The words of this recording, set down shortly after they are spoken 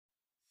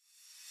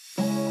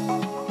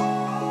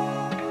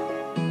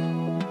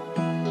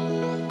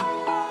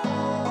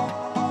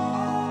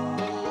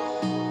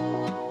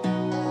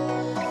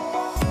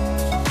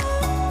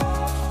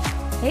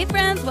Hey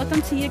friends,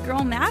 welcome to Your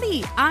Girl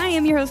Maddie. I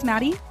am your host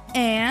Maddie,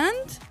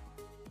 and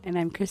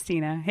I'm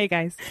Christina. Hey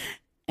guys.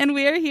 And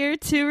we are here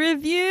to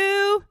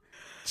review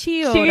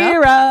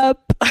Cheer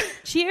Up.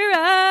 Cheer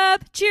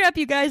up. Cheer up,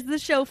 you guys. The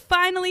show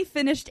finally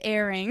finished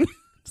airing.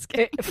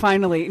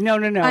 Finally. No.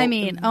 I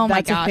mean, oh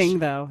my gosh.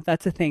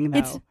 That's a thing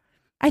though.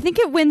 I think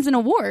it wins an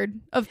award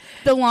of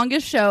the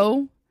longest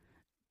show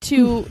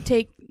to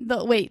take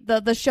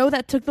the show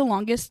that took the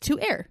longest to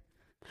air.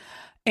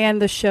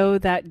 And the show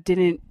that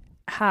didn't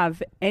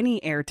have any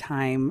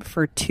airtime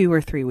for 2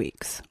 or 3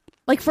 weeks.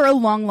 Like for a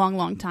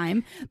long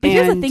time. But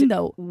here's the thing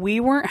though. We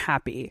weren't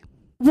happy.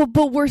 Well,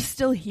 but we're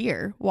still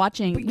here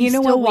watching. But you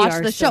know what?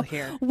 Watch the show,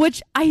 here.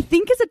 Which I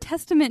think is a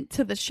testament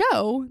to the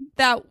show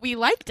that we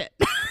liked it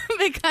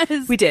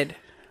because we did.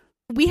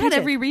 We had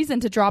every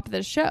reason to drop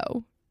this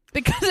show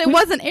because it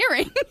wasn't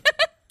airing.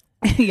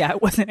 Yeah,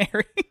 it wasn't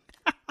airing.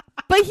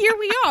 But here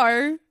we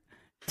are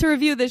to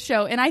review this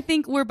show, and I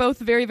think we're both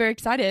very, very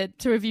excited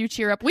to review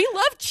Cheer Up. We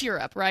love Cheer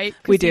Up, right,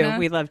 Christina? We do.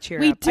 We love Cheer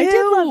we Up. Do. I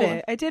did love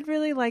it. I did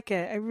really like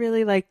it. I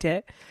really liked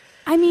it.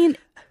 I mean,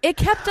 it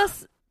kept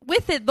us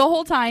with it the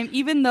whole time,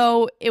 even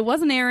though it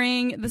wasn't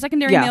airing. The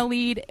secondary male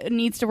lead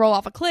needs to roll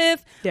off a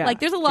cliff. Yeah. Like,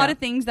 there's a lot of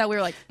things that we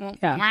were like,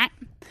 I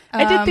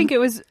did think it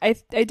was. I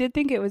did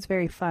think it was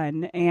very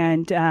fun.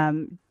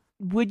 And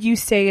would you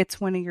say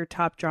it's one of your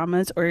top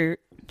dramas, or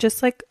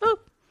just like, what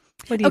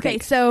do you think? Okay,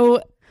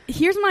 so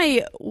here's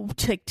my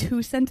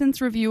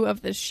 2-sentence review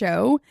of this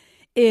show.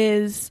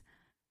 Is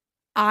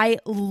I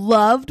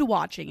loved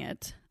watching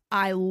it.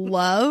 I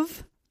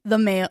love the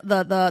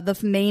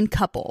main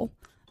couple.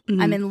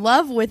 Mm-hmm. I'm in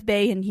love with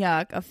Bae and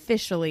Hyuk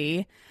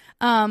officially.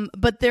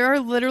 But there are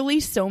literally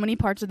so many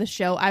parts of the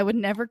show I would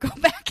never go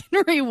back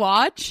and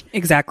rewatch.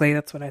 Exactly.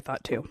 That's what I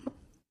thought too.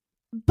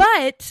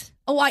 But,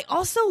 I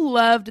also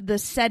loved the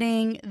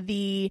setting,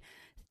 the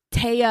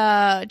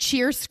Taya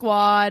cheer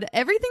squad,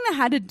 everything that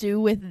had to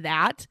do with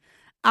that.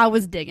 I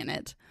was digging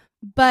it.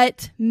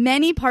 But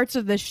many parts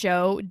of the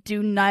show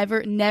do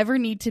never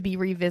need to be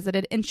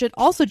revisited and should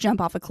also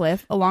jump off a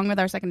cliff along with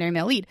our secondary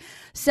male lead.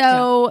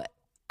 So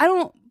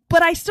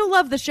but I still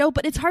love the show,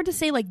 but it's hard to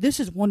say, like, this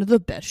is one of the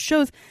best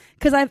shows,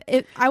 because I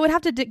would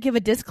have to give a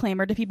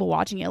disclaimer to people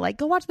watching it, like,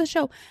 go watch the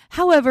show.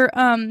 However,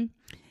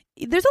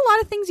 there's a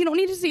lot of things you don't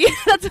need to see.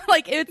 That's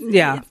like, it's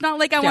not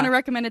like I want to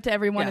recommend it to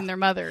everyone and their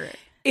mother.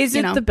 Is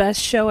it the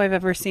best show I've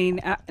ever seen?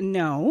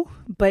 No.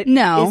 But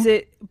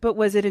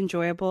was it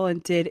enjoyable,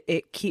 and did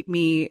it keep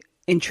me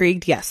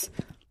intrigued? Yes.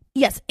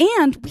 Yes,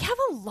 and we have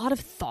a lot of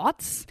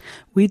thoughts.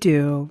 We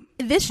do.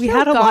 We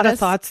had a lot of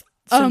thoughts.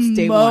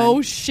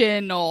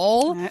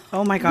 Emotional.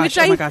 Oh my gosh. Which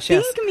I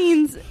think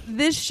means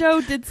this show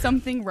did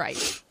something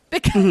right,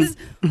 because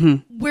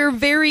we're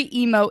very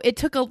emo. It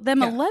took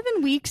them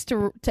 11 weeks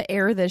to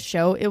air this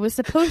show. It was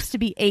supposed to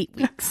be 8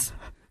 weeks.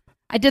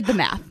 I did the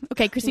math.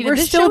 Okay, Christina, we're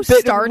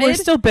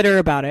still bitter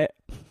about it.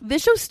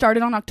 This show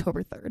started on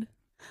October 3rd.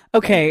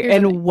 Okay,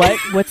 and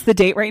what's the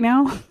date right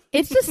now?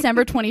 It's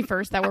December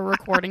 21st that we're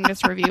recording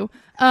this review.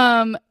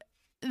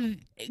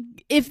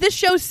 If this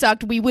show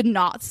sucked, we would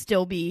not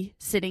still be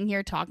sitting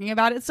here talking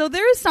about it. So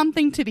there is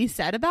something to be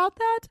said about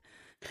that.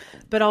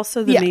 But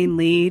also the main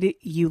lead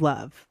you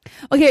love.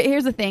 Okay,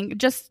 here's the thing.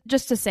 Just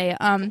to say,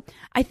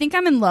 I think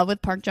I'm in love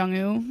with Park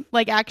Jung-woo.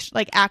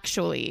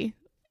 Actually.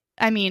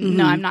 I mean,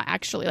 no, I'm not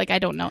actually. Like, I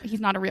don't know. He's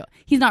not real.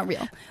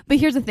 But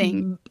here's the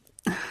thing.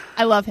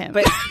 I love him.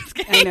 But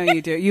I know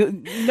you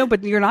do.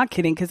 But you're not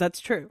kidding, because that's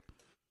true.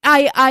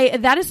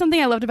 That is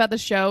something I loved about the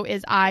show,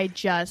 is I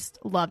just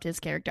loved his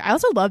character. I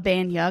also love Bae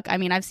and Hyuk. I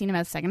mean, I've seen him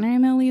as secondary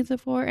male leads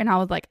before, and I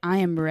was like, I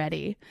am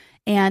ready.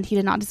 And he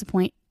did not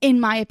disappoint,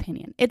 in my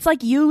opinion. It's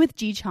like you with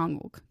Ji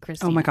Chang-wook,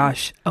 Christina. Oh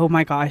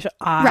my gosh.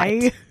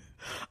 I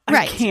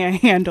can't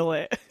handle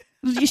it.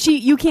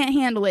 You can't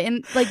handle it.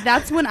 And like,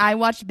 that's when I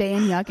watched Bae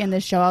and Hyuk in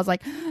this show. I was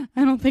like,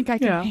 I don't think I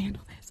can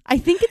handle this. I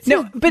think it's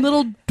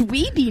little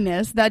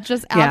dweebiness that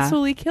just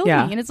absolutely killed me,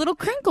 and his little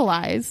crinkle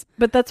eyes.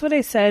 But that's what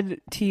I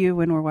said to you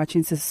when we're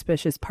watching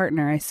Suspicious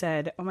Partner. I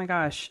said, oh my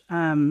gosh,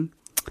 what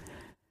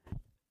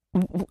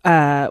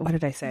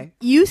did I say?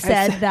 You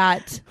said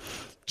that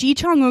Ji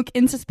Chang-wook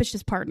in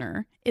Suspicious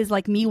Partner is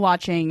like me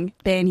watching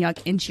Bae and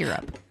Hyuk in Cheer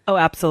Up. Oh,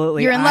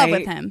 absolutely. You're in love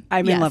with him.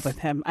 I'm in love with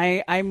him.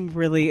 I'm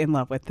really in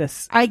love with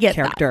this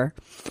character.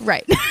 That.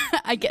 Right.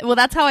 Well,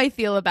 that's how I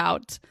feel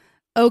about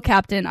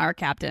Captain, our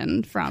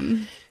captain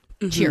from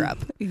Cheer Up.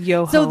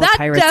 Yo-ho, so that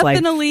Pirate's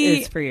definitely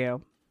Life is for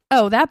you.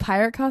 Oh, that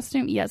pirate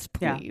costume? Yes,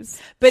 please.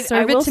 Yeah. But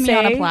serve it to me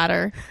on a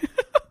platter.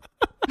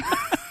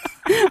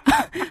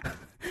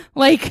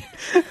 Like,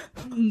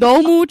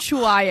 너무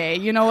좋아해.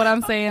 You know what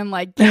I'm saying?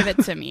 Like, give it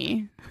to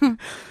me.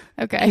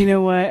 Okay. You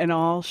know what? In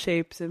all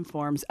shapes and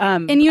forms.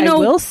 And I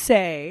will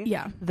say,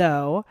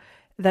 though,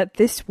 that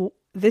this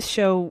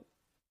show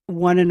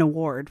won an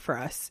award for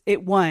us.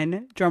 It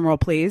won, drumroll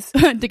please, the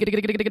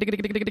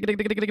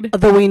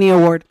Weenie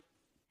Award.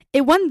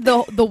 It won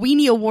the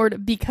Weenie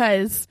Award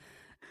because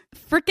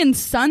frickin'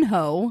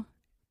 Sunho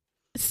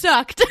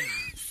sucked.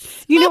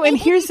 And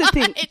here's the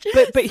thing.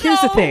 But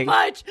here's the thing.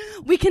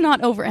 We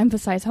cannot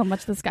overemphasize how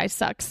much this guy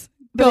sucks.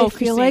 But Go, I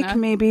feel Christina. like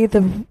maybe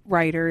the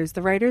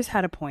writers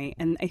had a point,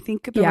 and I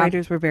think the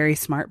writers were very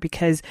smart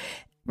because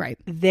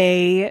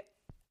they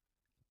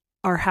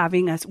are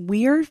having us.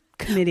 We are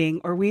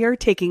committing, or we are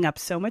taking up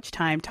so much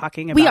time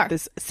talking about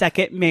this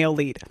second male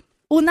lead.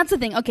 Well, and that's the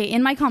thing. Okay,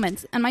 in my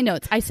comments and my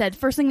notes, I said,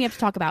 first thing we have to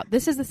talk about,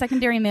 this is the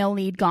secondary male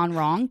lead gone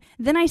wrong.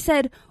 Then I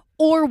said,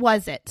 or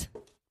was it?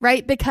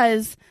 Right?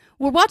 Because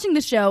we're watching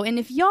the show, and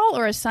if y'all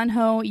are a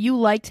Sunho, you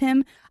liked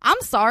him,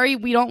 I'm sorry,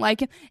 we don't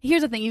like him.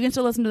 Here's the thing, you can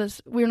still listen to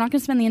this. We're not going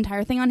to spend the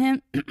entire thing on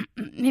him.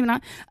 Maybe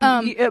not.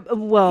 Okay.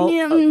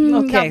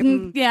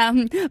 Yeah.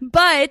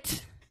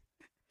 But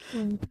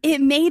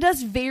it made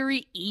us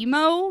very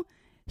emo,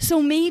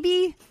 so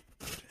maybe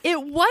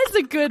it was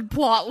a good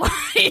plot line.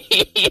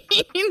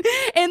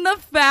 And the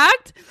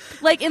fact,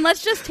 like, and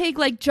let's just take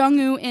like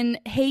Jung-woo and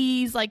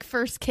Hae's like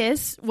first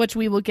kiss, which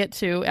we will get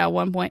to at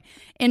one point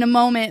in a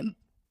moment.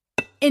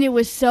 And it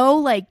was so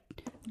like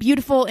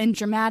beautiful and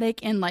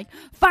dramatic and like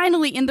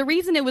finally, and the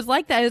reason it was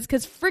like that is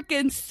because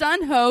freaking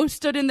Sunho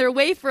stood in their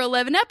way for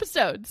 11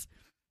 episodes.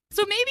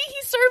 So maybe he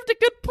served a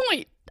good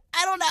point.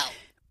 I don't know.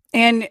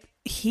 And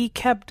he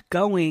kept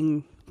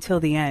going till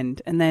the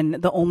end. And then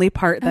the only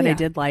part that I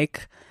did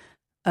like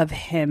of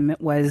him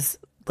was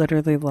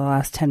literally the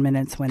last 10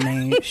 minutes when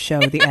they show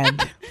the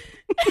end.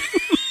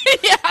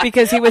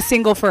 Because he was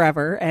single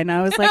forever. And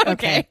I was like,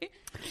 okay.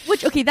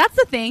 Okay, that's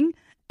the thing.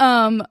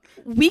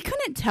 We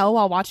couldn't tell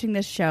while watching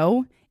this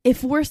show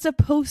if we're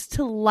supposed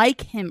to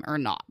like him or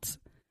not.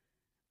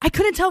 I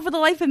couldn't tell for the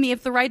life of me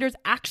if the writers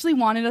actually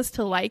wanted us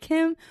to like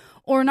him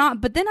or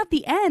not. But then at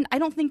the end, I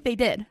don't think they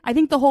did. I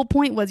think the whole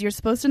point was you're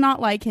supposed to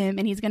not like him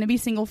and he's going to be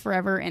single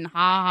forever and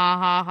ha ha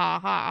ha ha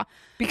ha.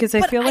 Because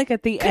I feel like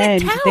at the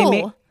end,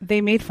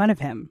 they made fun of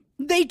him.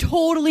 They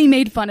totally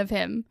made fun of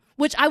him,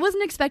 which I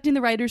wasn't expecting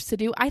the writers to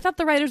do. I thought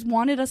the writers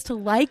wanted us to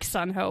like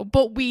Sunho,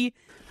 but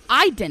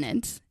I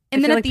didn't.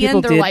 And then at the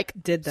end, they're like,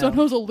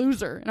 Sunho's a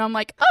loser. And I'm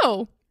like,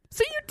 oh,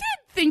 so you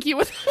did think he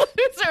was a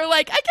loser.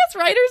 Like, I guess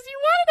writers, you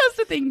wanted us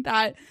to think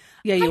that.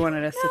 Yeah, you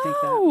wanted us to think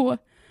that.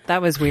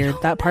 That was weird.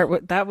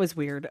 That was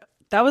weird.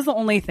 That was the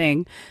only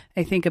thing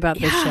I think about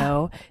this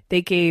show.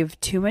 They gave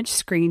too much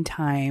screen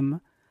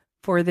time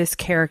for this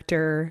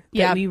character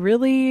that we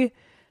really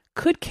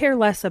could care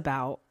less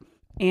about.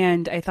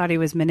 And I thought he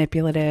was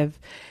manipulative.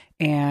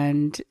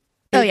 And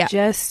it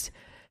just,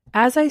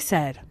 as I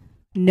said,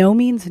 no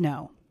means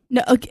no.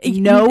 No, okay.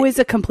 No is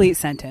a complete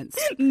sentence.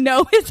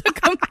 No is a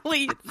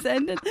complete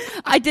sentence.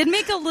 I did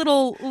make a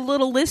little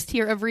list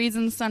here of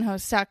reasons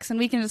Sunho sucks, and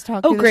we can just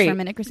talk through this for a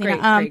minute,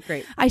 Christina.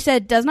 Great. I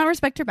said does not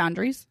respect her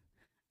boundaries.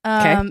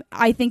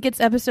 I think it's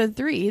episode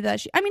 3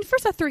 that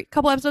first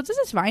couple episodes, this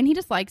is fine. He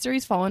just likes her.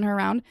 He's following her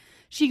around.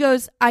 She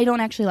goes, I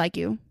don't actually like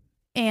you.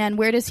 And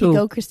where does he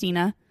go,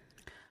 Christina?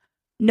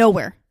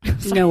 Nowhere.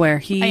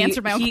 Nowhere. I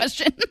answered my own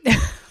question.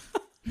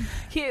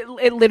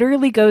 It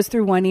literally goes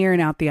through one ear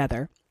and out the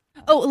other.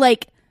 Oh,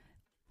 like,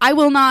 I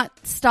will not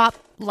stop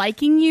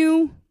liking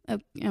you.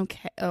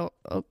 Okay. Oh,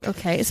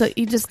 okay. So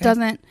he just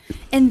doesn't.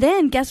 And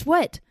then guess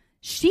what?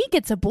 She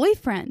gets a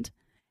boyfriend.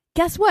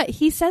 Guess what?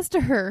 He says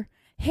to her,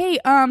 hey,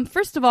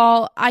 first of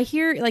all, I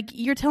hear like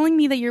you're telling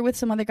me that you're with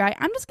some other guy.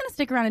 I'm just going to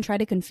stick around and try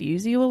to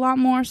confuse you a lot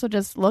more. So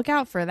just look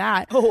out for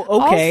that.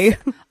 Oh, okay.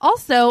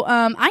 Also,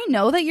 I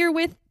know that you're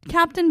with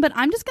Captain, but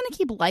I'm just going to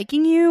keep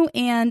liking you.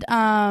 And,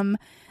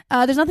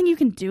 there's nothing you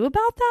can do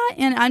about that.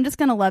 And I'm just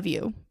going to love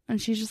you.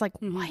 And she's just like,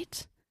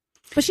 what?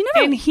 But she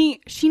never. And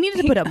she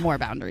needed to put up more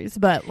boundaries.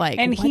 But like,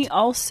 and what?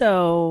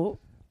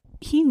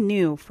 he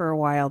knew for a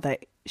while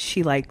that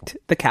she liked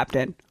the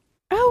captain.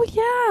 Oh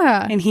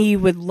yeah. And he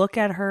would look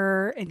at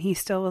her, and he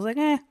still was like,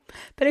 eh.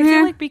 But I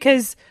feel like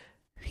because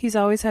he's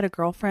always had a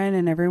girlfriend,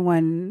 and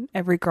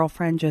every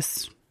girlfriend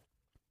just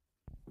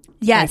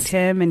liked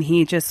him, and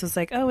he just was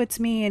like, oh, it's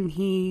me,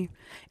 and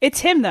it's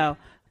him though.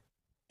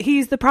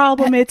 He's the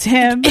problem. It's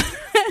him.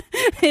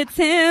 It's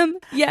him.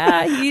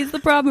 Yeah, he's the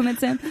problem.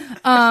 It's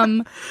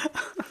him.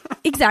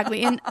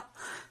 Exactly. And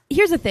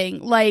here's the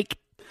thing, like,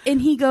 and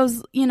he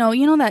goes, you know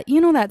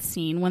that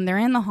scene when they're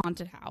in the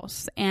haunted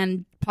house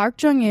and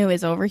Park Jung-woo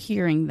is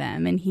overhearing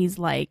them, and he's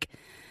like,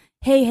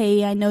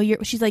 hey, I know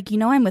she's like,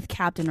 I'm with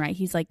Captain, right?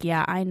 He's like,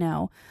 yeah, I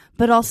know.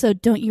 But also,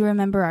 don't you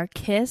remember our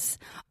kiss?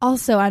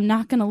 Also, I'm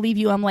not going to leave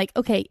you. I'm like,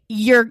 okay,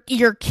 your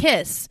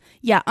kiss.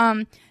 Yeah,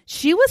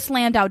 she was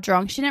slammed out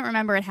drunk. She didn't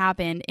remember it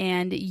happened,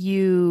 and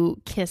you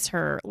kiss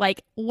her.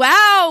 Like,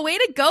 wow, way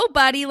to go,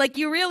 buddy. Like,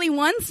 you really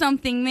won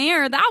something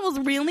there. That was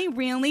really,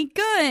 really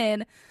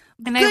good.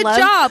 And good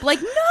job. Like,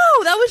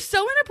 no, that was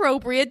so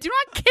inappropriate. Do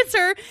not kiss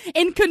her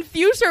and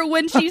confuse her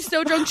when she's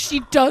so drunk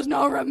she does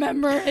not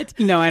remember it.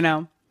 No, I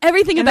know.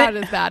 Everything about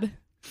it is bad.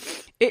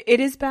 It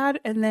is bad.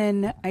 And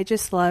then I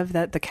just love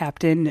that the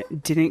captain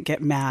didn't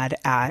get mad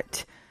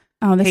at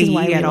this is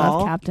why we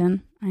love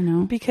Captain. I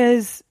know.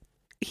 Because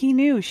he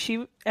knew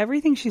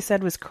everything she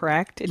said was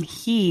correct, and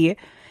he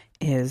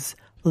is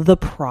the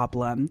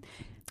problem.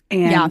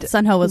 And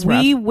Sunho was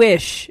rough.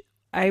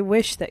 I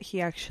wish that he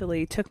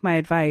actually took my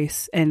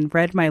advice and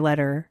read my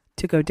letter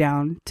to go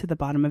down to the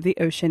bottom of the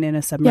ocean in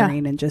a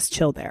submarine and just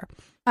chill there.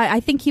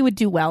 I think he would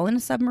do well in a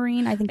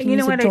submarine. I think he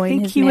needs to I join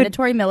think his he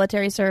mandatory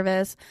military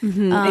service.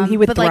 And he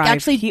would but thrive. like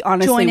actually he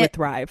honestly would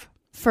thrive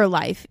for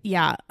life.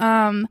 Yeah.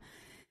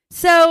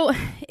 So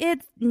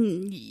it's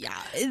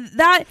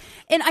that,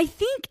 and I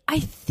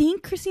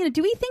think Christina,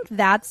 do we think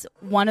that's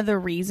one of the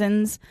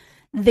reasons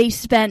they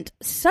spent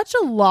such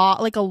a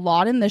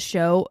lot in the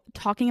show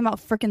talking about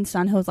frickin'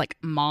 Sunho's like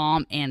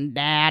mom and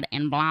dad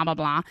and blah blah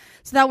blah,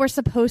 so that we're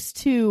supposed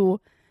to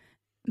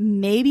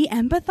maybe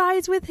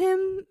empathize with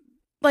him?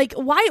 Like,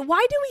 why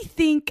do we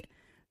think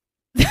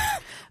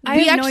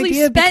we actually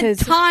spent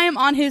time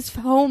on his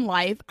home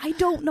life? I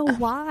don't know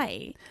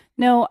why.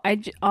 No,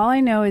 all I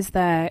know is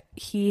that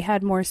he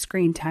had more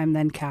screen time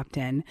than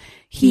Captain.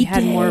 He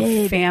had more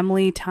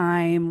family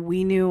time.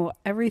 We knew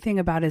everything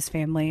about his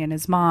family and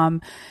his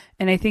mom.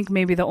 And I think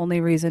maybe the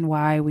only reason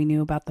why we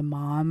knew about the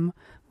mom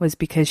was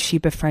because she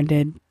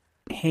befriended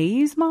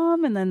Hayes'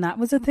 mom, and then that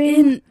was a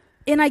thing.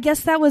 And I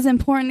guess that was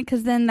important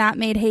because then that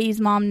made Hayes'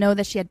 mom know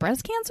that she had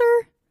breast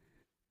cancer.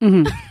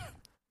 Mm-hmm.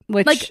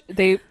 Which like,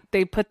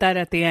 they put that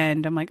at the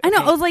end. I'm like, okay. I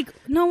know. I was like,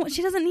 no,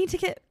 she doesn't need to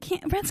get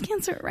breast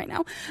cancer right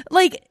now.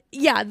 Like,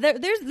 yeah,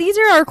 these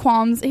are our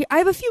qualms. I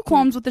have a few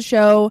qualms with the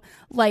show.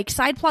 Like,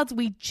 side plots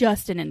we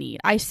just didn't need.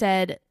 I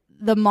said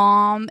the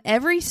mom,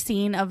 every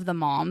scene of the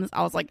moms,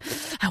 I was like,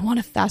 I want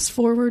to fast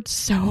forward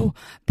so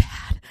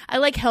bad. I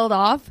like held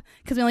off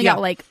because we only got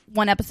like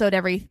one episode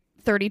every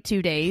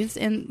 32 days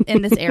in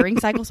this airing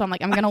cycle, so I'm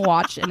like, I'm gonna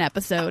watch an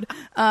episode.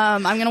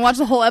 I'm gonna watch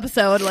the whole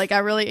episode. Like, I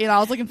really, I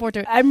was looking forward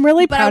to it. I'm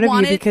really proud of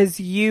you because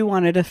you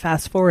wanted to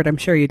fast forward. I'm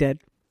sure you did.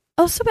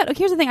 Oh, so bad. Okay,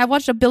 here's the thing. I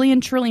watched a billion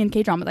trillion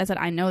K-dramas. I said,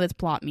 I know this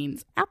plot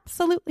means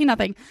absolutely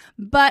nothing,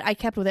 but I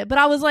kept with it. But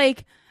I was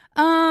like,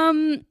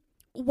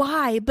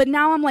 why? But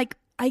now I'm like,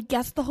 I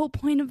guess the whole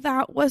point of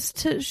that was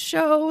to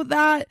show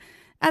that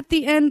at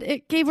the end,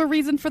 it gave a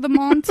reason for the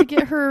mom to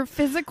get her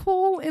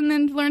physical and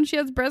then learn she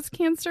has breast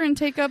cancer and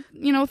take up,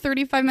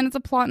 35 minutes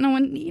of plot no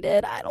one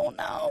needed. I don't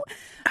know.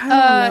 I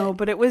don't know,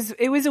 but it was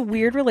a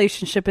weird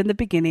relationship in the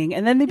beginning,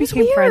 and then they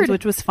became friends,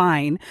 which was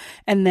fine.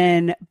 And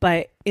then,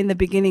 but in the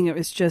beginning, it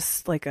was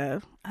just like I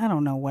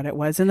don't know what it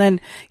was. And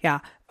then,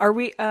 are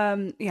we?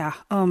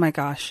 Oh my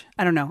gosh,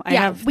 I don't know. I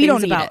have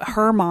things about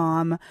her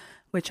mom,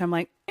 which I'm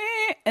like,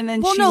 and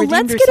then she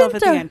redeemed herself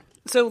at the end.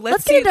 So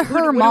let's get into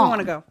her mom. Where do you want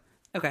to go?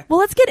 Okay.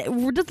 Well,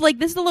 we're just like,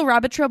 this is a little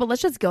rabbit trail, but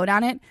let's just go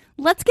down it.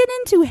 Let's get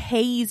into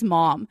Hayes'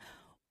 mom.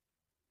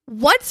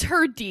 What's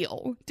her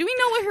deal? Do we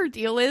know what her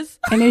deal is?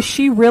 And is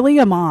she really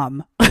a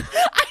mom? I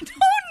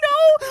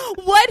don't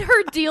know what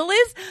her deal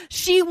is.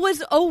 She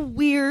was a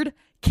weird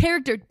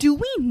character. Do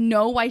we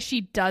know why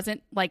she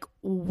doesn't like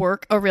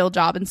work a real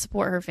job and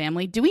support her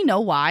family? Do we know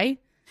why?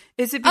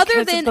 Is it because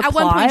other than of the at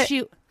plot?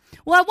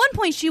 One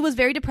point she was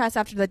very depressed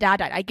after the dad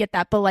died. I get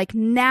that, but like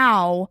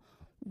now,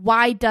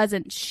 why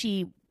doesn't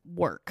she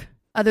work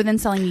other than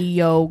selling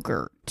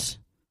yogurt?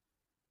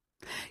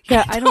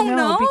 Yeah, I don't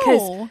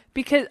know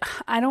because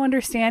I don't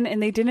understand,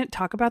 and they didn't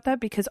talk about that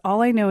because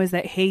all I know is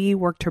that Hae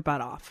worked her butt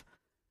off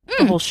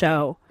the whole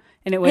show,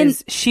 and it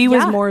was she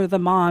was more the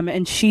mom,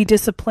 and she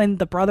disciplined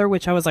the brother,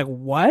 which I was like,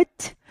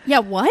 what? Yeah,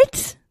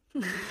 what?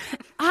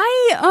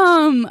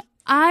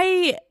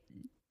 I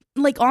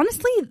like,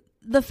 honestly,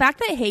 the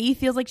fact that Hae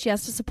feels like she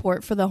has to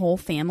support for the whole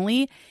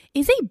family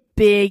is a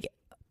big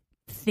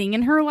thing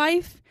in her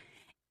life.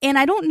 And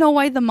I don't know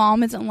why the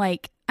mom isn't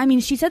like, I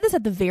mean, she said this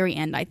at the very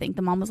end, I think.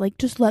 The mom was like,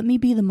 just let me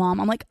be the mom.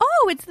 I'm like,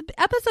 oh, it's the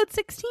episode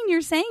 16.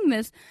 You're saying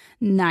this.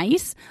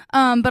 Nice.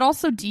 But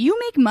also, do you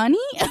make money?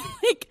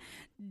 Like,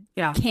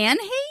 can Hae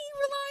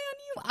rely on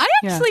you? I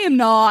actually am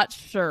not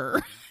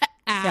sure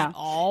at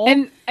all.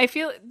 And I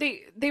feel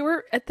they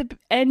were at the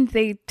end,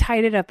 they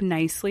tied it up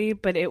nicely,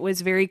 but it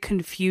was very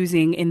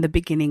confusing in the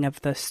beginning of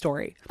the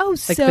story. Oh,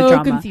 like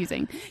so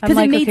confusing. Because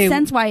it made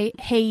sense why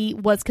Hae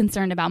was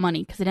concerned about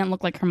money, because it didn't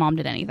look like her mom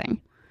did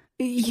anything.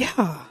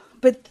 Yeah,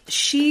 but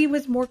she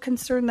was more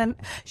concerned than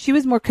she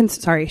was more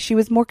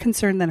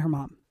concerned than her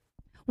mom.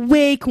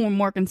 Way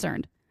more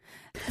concerned.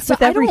 So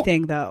with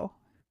everything, though.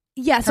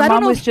 Yeah, so I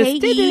don't know if Hae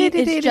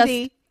is just,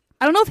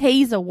 I don't know if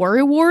Hae's a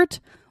worrywart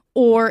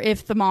or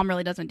if the mom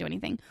really doesn't do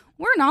anything.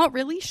 We're not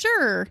really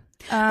sure.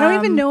 I don't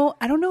even know.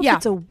 I don't know if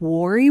it's a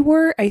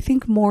worrywart. I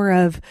think more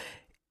of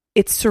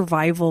it's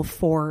survival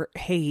for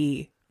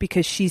Hae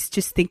because she's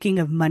just thinking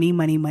of money.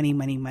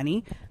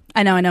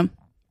 I know.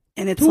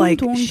 And it's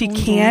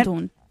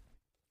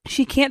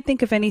she can't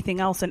think of anything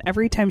else. And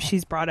every time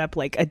she's brought up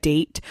like a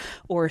date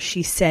or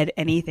she said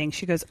anything,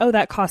 she goes, oh,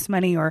 that costs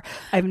money, or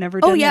I've never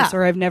done this,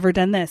 or I've never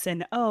done this.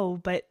 And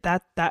but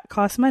that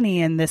costs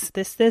money, and this.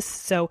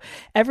 So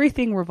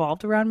everything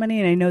revolved around money.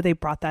 And I know they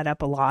brought that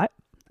up a lot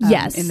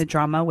in the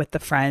drama with the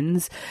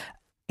friends.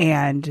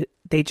 And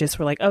they just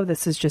were like, oh,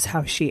 this is just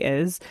how she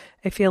is.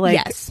 I feel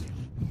like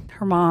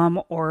her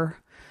mom or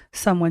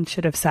someone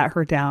should have sat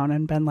her down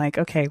and been like,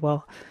 okay,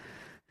 well,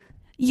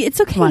 it's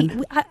okay.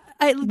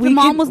 The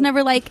mom was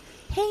never like,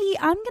 hey,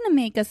 I'm going to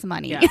make us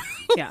money.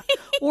 Yeah.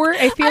 Or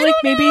I feel like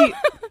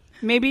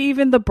maybe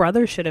even the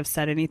brother should have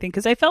said anything,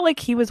 because I felt like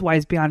he was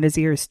wise beyond his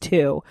ears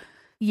too.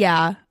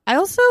 Yeah. I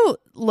also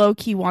low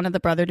key wanted the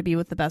brother to be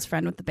with the best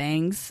friend with the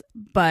bangs,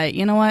 but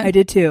you know what? I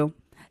did too.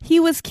 He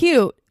was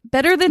cute.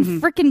 Better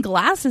than freaking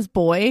Glasses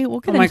Boy. We'll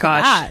get into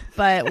that,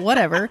 but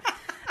whatever.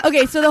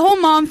 Okay, so the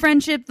whole mom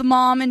friendship, the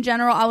mom in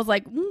general, I was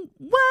like,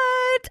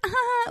 what?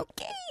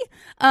 Okay.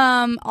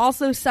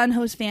 Also,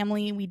 Sunho's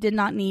family, we did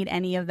not need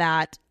any of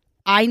that.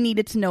 I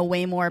needed to know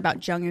way more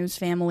about Jung-woo's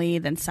family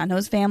than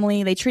Sunho's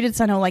family. They treated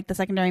Sunho like the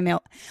secondary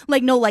male,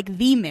 like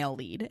the male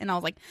lead. And I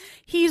was like,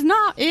 he's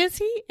not, is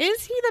he?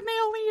 Is he the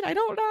male lead? I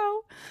don't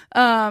know.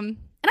 And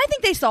I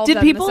think they solved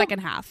that in the second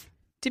half.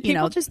 Did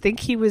people just think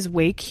he was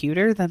way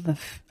cuter than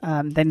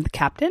the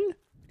captain?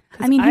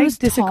 I mean, he was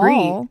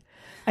tall.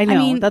 I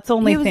know, that's the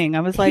only thing. I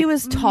was like, he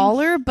was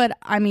taller, but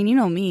I mean, you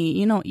know me,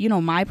 you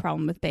know my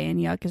problem with Bae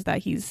In-hyuk is that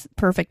he's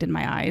perfect in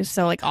my eyes.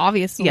 So like,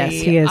 obviously, yes,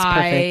 he is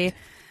perfect.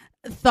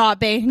 I thought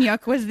Bae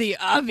In-hyuk was the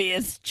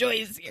obvious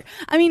choice here.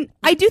 I mean,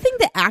 I do think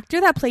the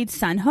actor that played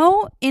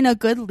Sunho in a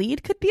good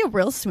lead could be a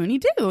real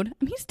swoony dude. I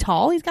mean, he's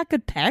tall, he's got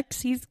good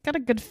pecs, he's got a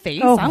good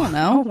face. I don't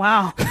know. Oh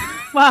wow,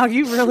 wow,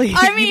 you really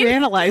you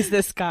analyze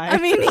this guy. I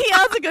mean, he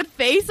has a good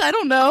face. I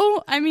don't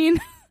know. I mean,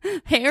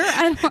 hair.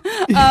 I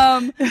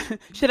don't.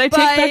 Should I take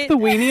back the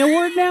Weenie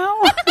Award now?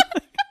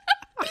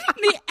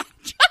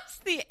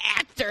 The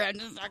actor. I'm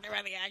just talking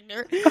about the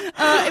actor.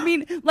 I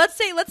mean, let's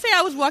say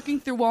I was walking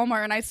through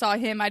Walmart and I saw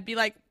him. I'd be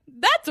like,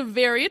 "That's a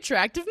very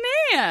attractive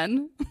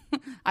man."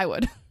 I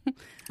would.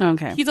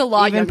 Okay. He's a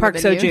lot Even younger Park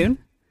than Seo-joon?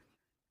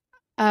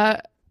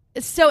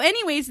 So,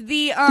 anyways,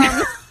 the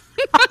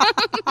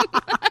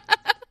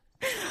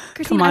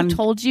Christine, Come on. I've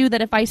told you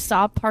that if I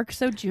saw Park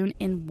Seo-joon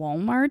in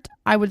Walmart,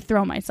 I would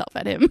throw myself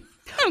at him.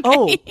 Okay?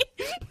 Oh.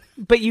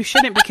 But you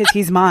shouldn't because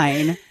he's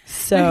mine.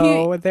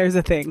 So there's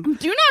a thing.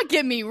 Do not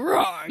get me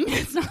wrong.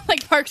 It's not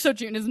like Park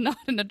Seo-joon is not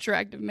an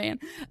attractive man.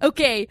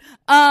 Okay.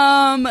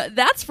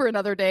 That's for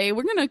another day.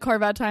 We're gonna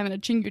carve out time in a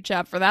Chingu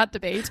chat for that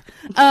debate.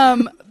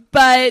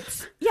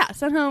 But yeah,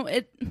 somehow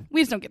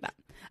we just don't get that.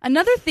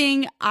 Another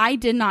thing I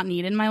did not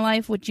need in my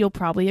life, which you'll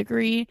probably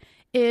agree,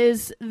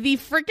 is the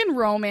freaking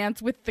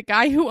romance with the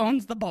guy who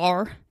owns the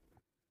bar.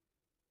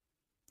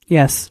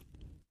 Yes.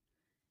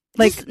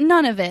 Like just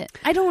none of it.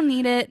 I don't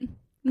need it.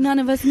 None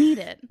of us need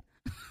it.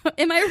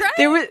 Am I right?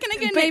 Can I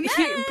get an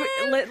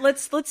amen?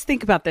 Let's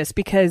think about this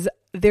because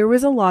there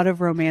was a lot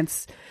of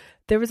romance.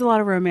 There was a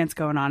lot of romance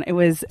going on. It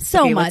was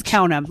so much.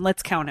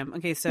 Let's count them.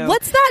 Okay, so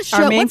what's that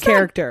show? Our main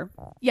character.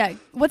 Yeah,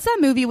 what's that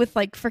movie with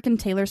like freaking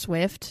Taylor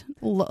Swift,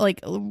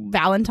 like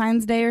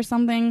Valentine's Day or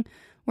something,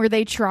 where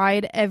they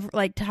tried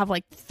to have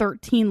like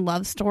 13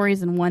 love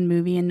stories in one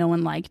movie and no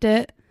one liked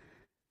it?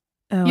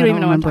 Oh, you don't even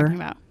know what I'm talking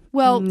about.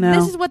 Well, no.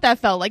 This is what that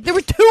felt like. There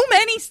were too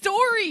many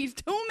stories,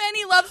 too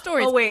many love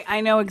stories. Oh, wait,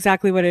 I know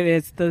exactly what it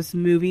is. Those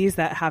movies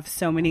that have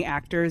so many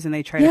actors and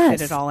they try to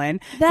fit it all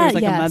in. There's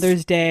like a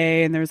Mother's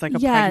Day and there's like a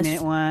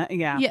pregnant one.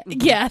 Yeah.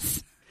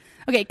 Yes.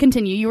 Okay,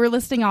 continue. You were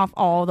listing off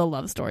all the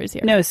love stories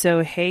here. No,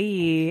 so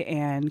Hae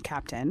and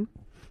Captain.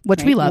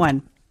 Which we love.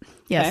 One.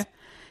 Yes. Okay.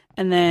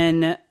 And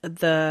then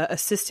the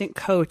assistant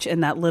coach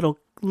and that little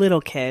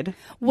kid.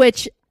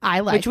 Which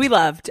I liked. Which we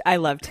loved. I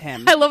loved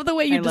him. I love the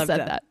way you just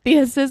said that. The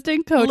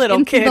assistant coach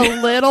little kid.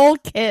 The little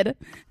kid.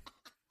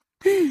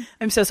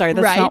 I'm so sorry.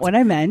 That's not what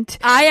I meant.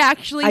 I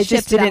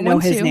just didn't know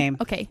his name.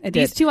 Okay.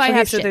 These two I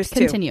have so shipped.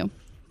 Continue.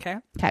 Okay.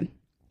 Okay.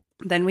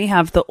 Then we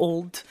have the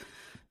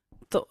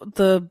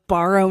the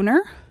bar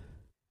owner.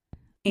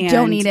 And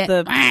don't need it. She's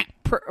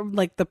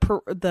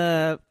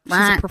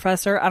a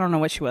professor. I don't know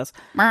what she was.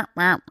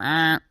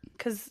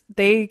 Because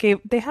they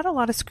had a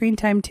lot of screen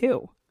time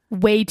too.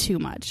 Way too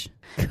much.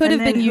 Could have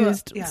been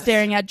used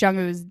staring at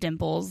Jung-woo's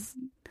dimples.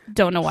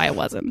 Don't know why it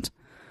wasn't.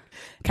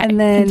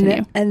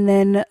 Okay, and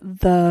then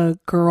the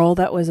girl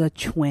that was a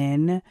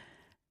twin,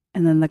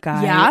 and then the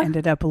guy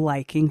ended up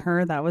liking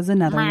her. That was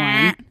another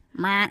one.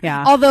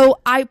 Yeah. Although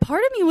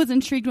part of me was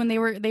intrigued when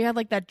they had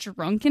like that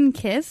drunken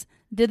kiss.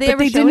 Did they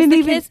ever show us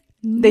the kiss?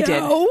 They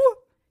did.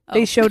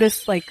 They showed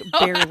us like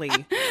barely.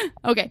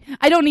 Okay,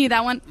 I don't need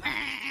that one.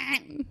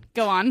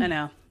 Go on. I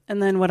know.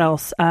 And then what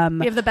else? We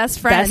have the best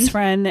friend. Best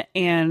friend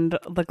and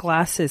the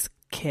glasses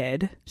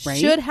kid, right?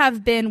 Should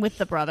have been with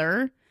the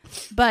brother,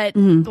 but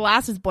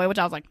glasses boy, which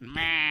I was like,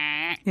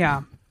 meh.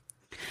 Yeah.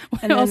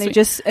 And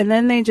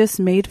then they just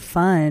made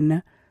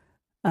fun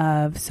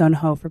of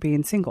Sunho for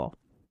being single.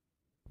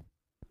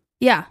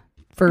 Yeah.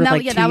 For 2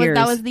 years.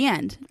 That was the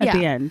end. At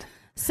the end.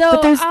 So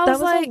but that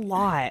was like, a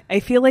lot. I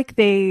feel like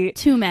they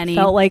too many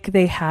felt like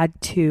they had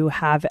to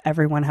have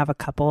everyone have a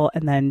couple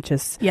and then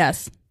just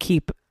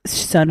keep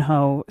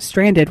Sunho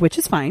stranded, which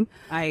is fine.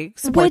 I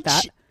support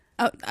that.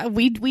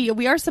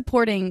 We are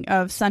supporting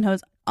of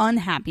Sunho's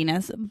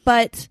unhappiness,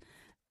 but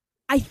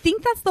I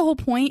think that's the whole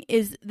point.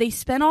 Is they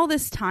spent all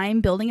this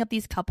time building up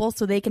these couples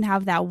so they can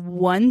have that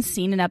one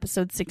scene in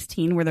episode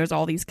 16 where there's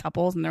all these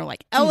couples and they're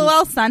like,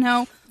 "LOL,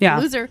 Sunho,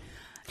 loser."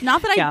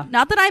 Not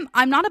that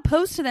I'm not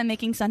opposed to them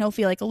making Sunho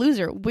feel like a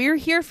loser. We're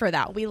here for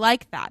that. We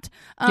like that.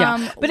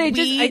 But I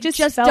just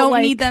felt don't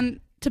like need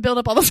them to build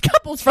up all those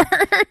couples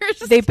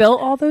first. They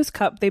built all those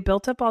They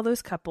built up all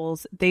those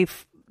couples. They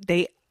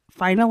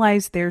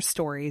finalized their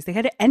stories. They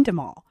had to end them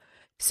all.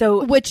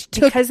 So which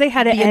took because they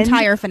had the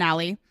entire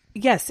finale.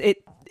 Yes,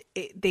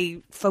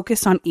 they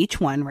focused on each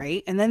one,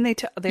 right? And then they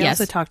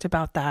also talked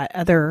about that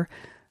other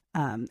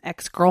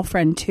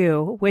ex-girlfriend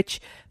too,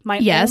 which my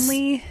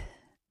only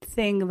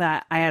thing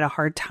that I had a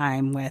hard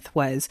time with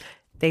was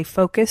they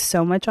focused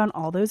so much on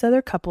all those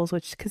other couples,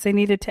 which because they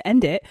needed to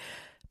end it,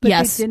 but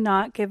they did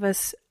not give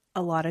us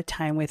a lot of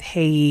time with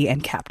Hei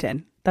and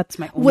Captain. That's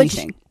my only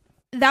thing.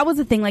 That was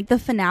the thing. Like, the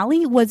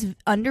finale was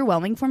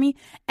underwhelming for me.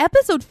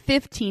 Episode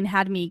 15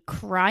 had me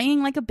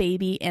crying like a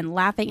baby and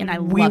laughing,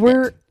 and we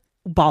were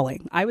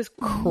bawling. I was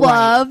crying.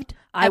 Loved.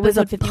 I was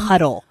a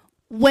puddle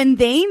when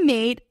they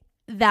made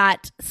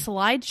that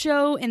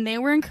slideshow and they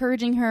were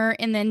encouraging her,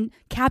 and then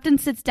Captain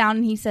sits down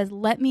and he says,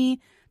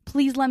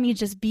 please let me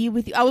just be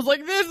with you. I was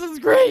like, this is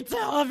great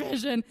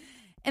television.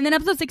 And then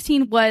episode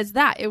 16 was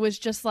that. It was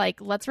just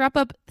like, let's wrap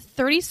up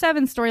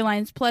 37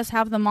 storylines plus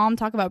have the mom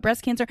talk about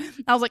breast cancer.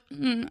 I was like,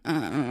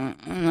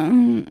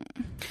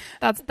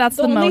 that's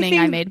the moaning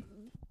I made.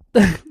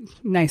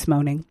 Nice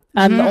moaning.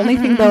 The only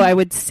thing, though, I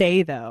would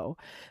say, though,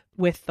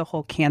 with the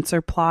whole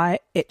cancer plot,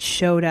 it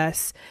showed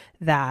us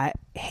that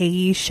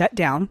Hei shut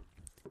down.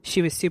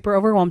 She was super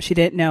overwhelmed. She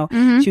didn't know.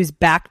 She was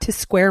back to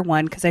square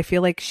one because I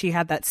feel like she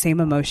had that same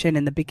emotion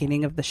in the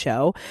beginning of the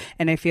show.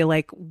 And I feel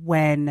like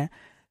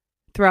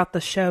throughout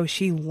the show,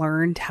 she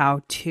learned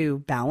how to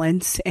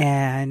balance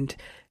and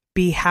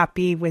be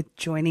happy with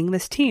joining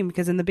this team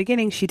because in the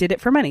beginning, she did it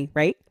for money,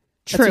 right?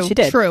 That's what she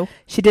did. True.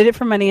 She did it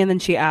for money, and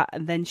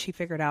then she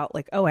figured out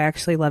like, oh, I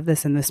actually love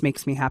this, and this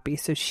makes me happy.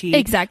 So she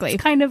was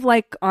kind of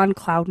like on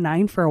cloud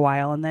 9 for a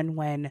while, and then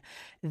when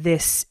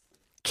this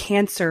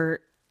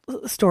cancer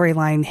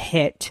storyline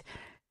hit,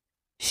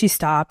 she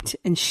stopped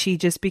and she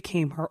just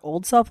became her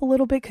old self a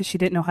little bit because she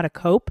didn't know how to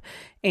cope,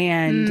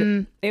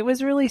 and it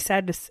was really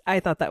sad. I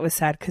thought that was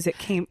sad because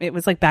it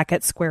was like back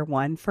at square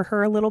one for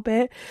her a little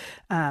bit,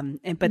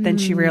 but then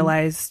she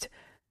realized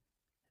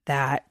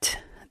that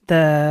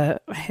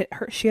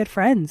she had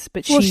friends,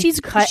 but she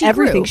cut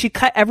everything. She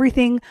cut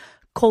everything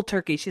cold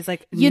turkey. She's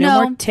like,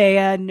 no more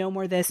Taya, no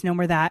more this, no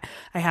more that.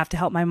 I have to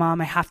help my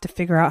mom. I have to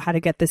figure out how to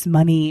get this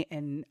money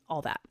and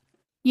all that.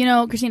 You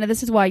know, Christina,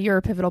 this is why you're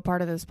a pivotal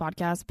part of this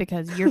podcast,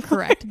 because you're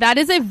correct. That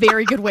is a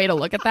very good way to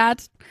look at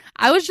that.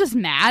 I was just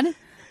mad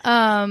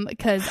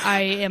because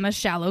I am a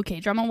shallow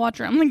K-drama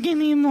watcher. I'm like, give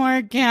me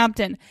more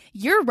Captain.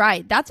 You're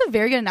right. That's a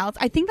very good analysis.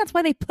 I think that's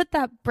why they put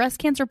that breast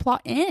cancer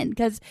plot in,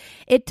 because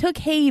it took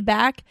Hei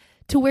back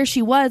to where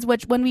she was,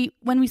 which when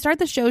we start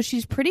the show,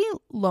 she's pretty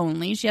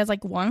lonely. She has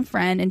like one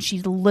friend, and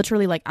she's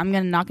literally like, I'm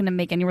not going to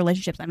make any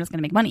relationships. I'm just going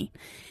to make money.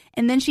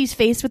 And then she's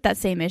faced with that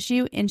same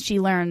issue, and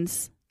she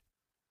learns,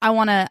 I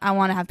want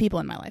to have people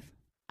in my life.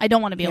 I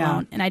don't want to be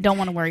alone, and I don't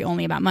want to worry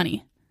only about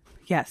money.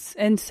 Yes.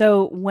 And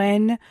so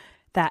when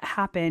that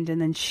happened,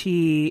 and then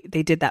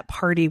they did that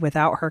party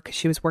without her because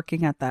she was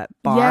working at that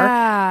bar.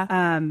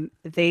 Yeah.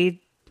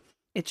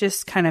 It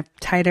just kind of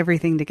tied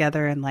everything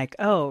together and like,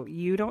 oh,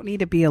 you don't need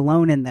to be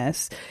alone in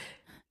this.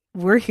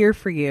 We're here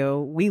for you.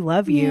 We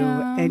love you,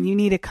 and you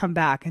need to come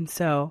back. And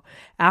so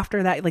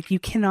after that, like,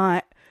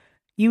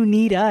 you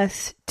need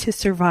us to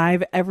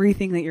survive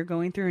everything that you're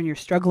going through and you're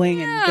struggling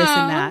and this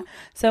and that.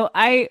 So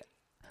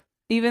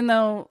even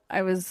though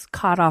I was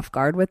caught off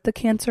guard with the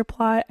cancer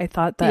plot, I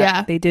thought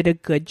that they did a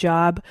good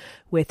job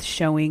with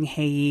showing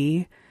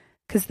Hei,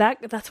 because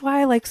that's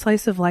why I like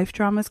slice of life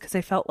dramas, because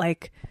I felt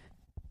like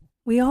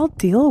we all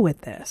deal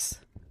with this.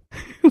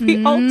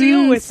 We all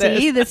deal with this.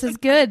 See, this is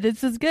good.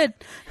 This is good.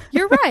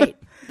 You're right.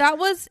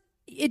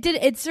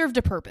 It served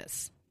a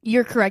purpose.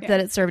 You're correct that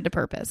it served a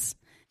purpose.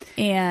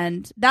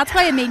 And that's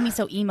why it made me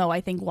so emo,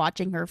 I think,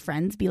 watching her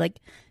friends be like,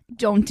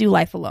 don't do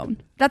life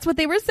alone. That's what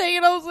they were saying.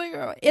 And I was like,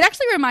 oh. It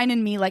actually reminded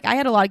me, like, I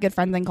had a lot of good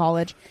friends in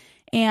college,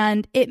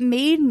 and it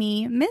made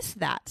me miss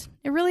that.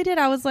 It really did.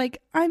 I was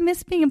like, I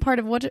miss being a part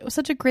of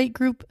such a great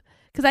group,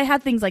 because I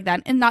had things like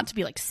that. And not to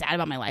be like sad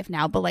about my life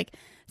now, but like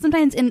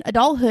sometimes in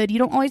adulthood, you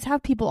don't always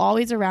have people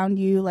always around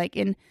you. Like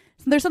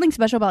there's something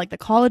special about like the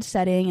college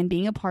setting and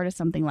being a part of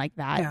something like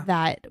that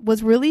that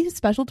was really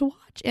special to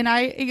watch. And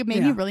it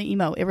made me really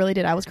emo. It really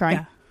did. I was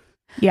crying.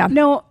 Yeah.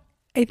 No,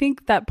 I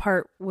think that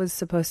part was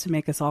supposed to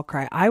make us all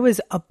cry. I was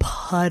a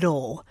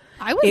puddle.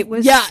 It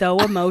was so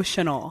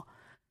emotional.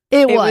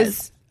 It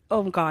was.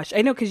 Oh gosh,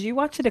 I know, because you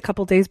watched it a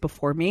couple days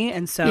before me,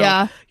 and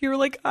so you were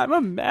like, "I'm a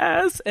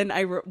mess," and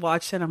I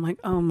watched it. I'm like,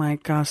 "Oh my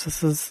gosh,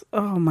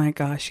 oh my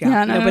gosh,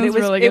 but it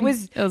was really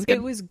good.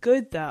 It was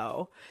good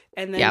though.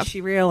 And then she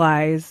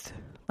realized,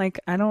 like,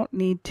 I don't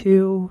need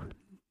to,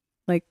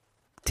 like,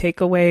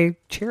 take away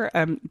cheer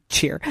up.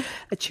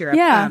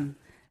 Yeah,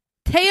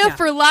 Taya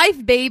for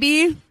life,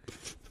 baby.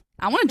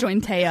 I want to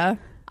join Taya.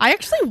 I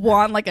actually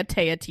want like a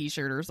Taya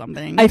t-shirt or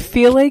something. I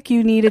feel like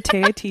you need a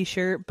Taya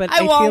t-shirt, but I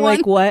feel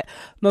like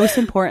most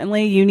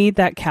importantly, you need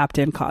that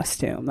Captain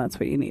costume. That's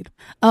what you need.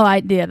 Oh,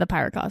 the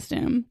pirate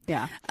costume.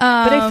 Yeah.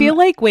 But I feel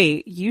like,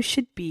 you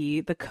should be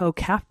the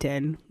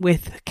co-captain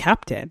with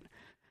Captain.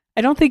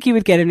 I don't think you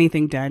would get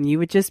anything done. You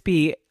would just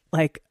be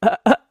like,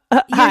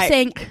 You're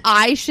saying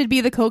I should be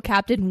the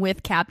co-captain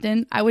with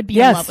Captain? I would be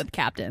in love with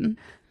Captain.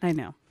 I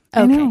know.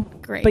 Okay, I know.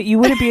 great. But you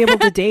wouldn't be able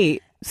to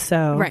date,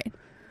 so right.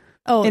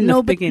 Oh, in no,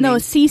 the but beginning. no,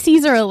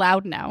 CCs are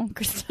allowed now,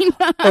 Christina.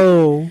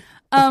 Oh.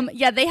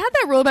 Yeah, they had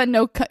that rule about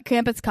no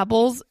campus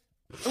couples.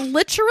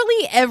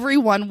 Literally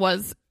everyone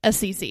was a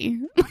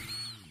CC.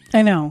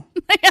 I know.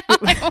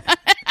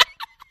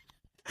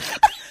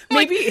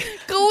 Maybe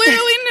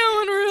clearly no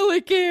one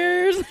really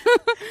cares.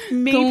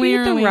 Maybe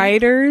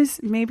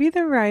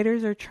the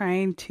writers are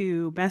trying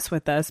to mess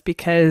with us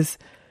because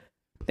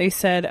they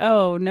said,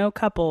 "Oh, no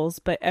couples,"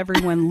 but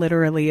everyone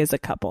literally is a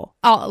couple.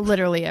 Oh,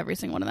 literally every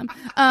single one of them.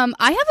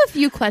 I have a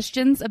few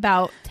questions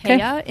about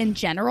Taya in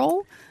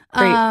general.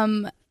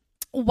 Great.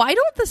 Why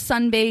don't the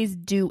Sunbays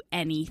do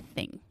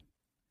anything?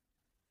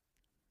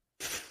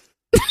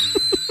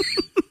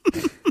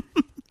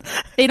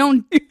 They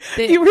don't.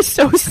 You were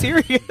so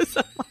serious.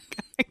 Oh my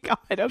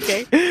God.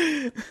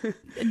 Okay.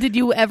 Did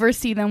you ever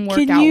see them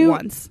work out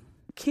once?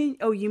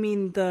 You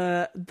mean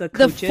the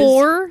coaches?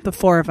 The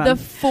four of them. The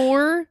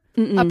four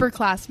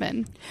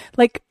upperclassmen.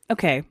 Like,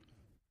 okay.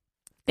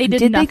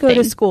 Did they go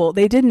to school?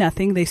 They did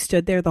nothing. They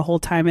stood there the whole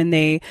time and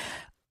they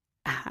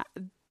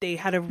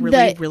had a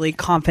really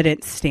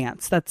confident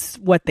stance. That's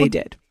what they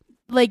did.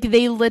 Like,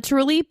 they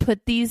literally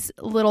put these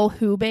little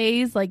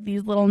hoobays, like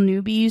these little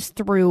newbies,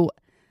 through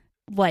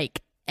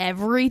like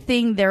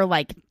everything. They're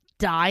like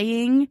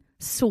dying,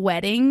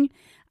 sweating.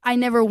 I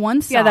never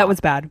once saw that was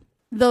bad.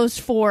 Those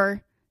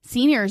four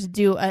seniors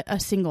do a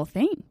single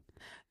thing.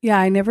 Yeah,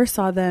 I never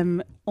saw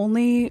them,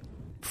 only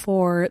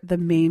for the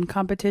main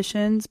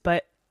competitions,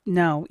 but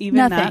no, even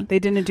Nothing. that, they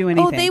didn't do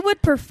anything. Oh, they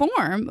would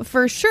perform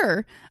for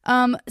sure.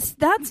 That's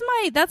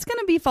going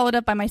to be followed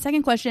up by my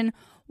second question.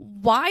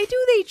 Why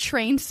do they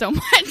train so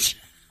much?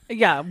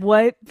 Yeah,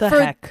 what the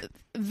heck?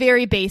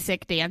 Very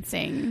basic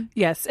dancing.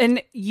 Yes,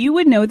 and you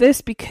would know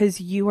this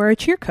because you are a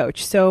cheer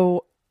coach.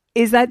 So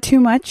is that too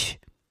much?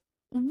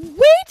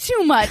 Way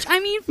too much. I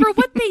mean, for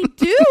what they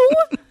do.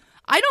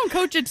 I don't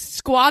coach a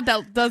squad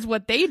that does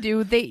what they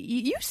do.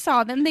 You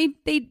saw them. They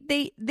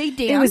dance.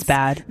 It was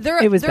bad. They're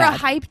a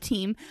hype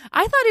team.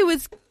 I thought it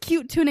was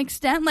cute to an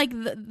extent, like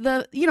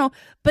the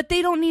but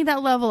they don't need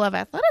that level of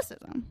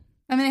athleticism.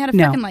 I mean, they had a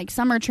freaking like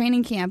summer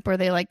training camp where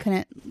they like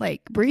couldn't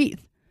like breathe.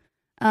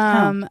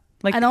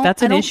 Like,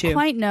 that's an issue. I don't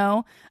quite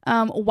know.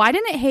 Why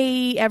didn't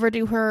Hay ever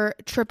do her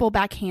triple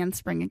back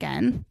handspring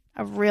again?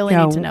 I really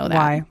need to know that.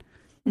 Why?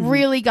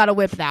 Really got to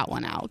whip that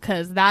one out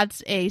because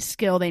that's a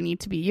skill they need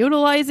to be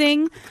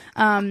utilizing.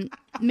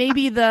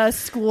 Maybe the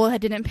school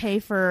didn't pay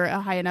for a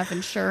high enough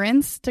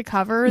insurance to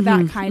cover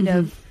that kind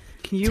of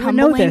you would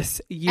know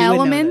this.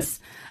 Elements.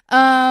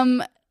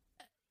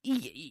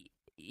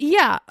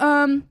 Yeah.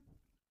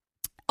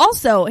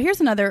 Also,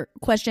 here's another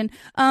question.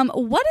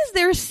 What is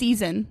their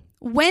season?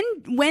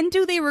 When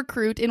do they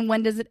recruit and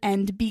when does it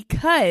end?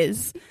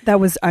 Because that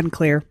was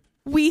unclear.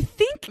 We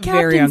think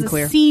Captain's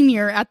a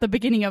senior at the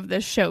beginning of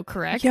this show,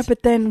 correct? Yeah,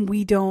 but then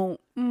we don't.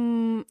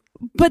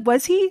 But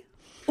was he?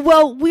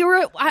 Well,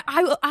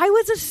 I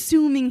was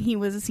assuming he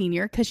was a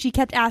senior because she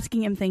kept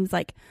asking him things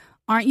like,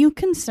 "Aren't you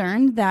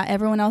concerned that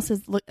everyone else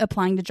is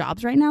applying to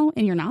jobs right now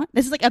and you're not?"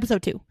 This is like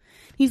episode 2.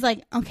 He's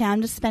like, "Okay,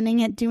 I'm just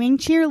spending it doing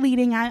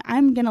cheerleading.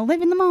 I'm gonna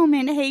live in the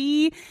moment,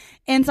 hey."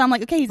 And so I'm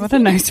like, "Okay, what a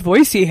nice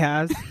voice he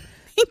has."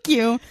 Thank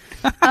you.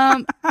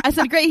 I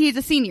said, "Great, he's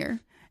a senior."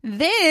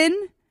 Then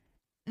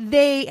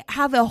they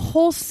have a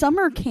whole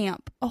summer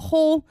camp, a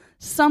whole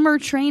summer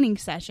training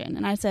session.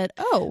 And I said,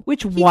 "Oh,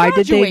 why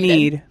did they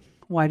need?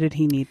 Why did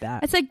he need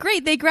that?" I said,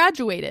 "Great, they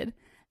graduated."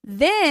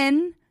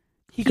 Then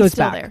he goes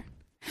still back. There.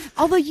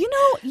 Although,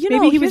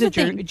 maybe he was a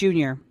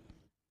junior.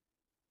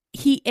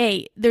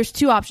 There's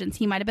 2 options.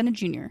 He might have been a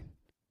junior.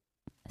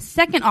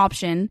 Second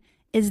option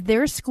is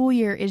their school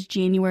year is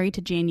January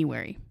to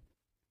January.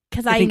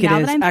 Because I think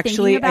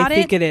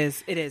it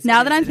is. It is.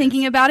 Now that I'm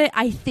thinking about it,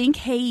 I think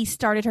Hay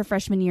started her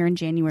freshman year in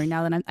January.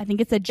 Now that I think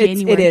it's a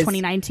January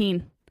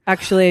 2019.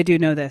 Actually, I do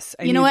know this.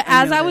 You know what?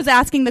 As I was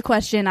asking the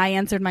question, I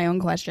answered my own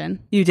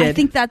question. You did. I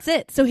think that's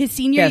it. So his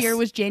senior year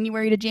was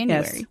January to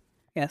January.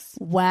 Yes.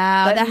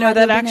 Wow.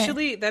 That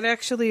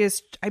actually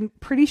is. I'm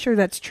pretty sure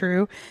that's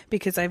true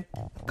because I've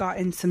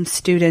gotten some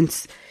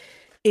students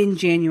in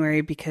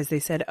January because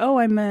they said, "Oh,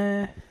 I'm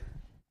a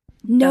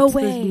that's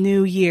way the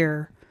new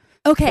year."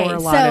 Okay, for a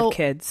lot of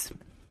kids.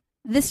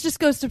 This just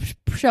goes to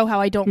show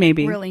how I don't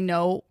really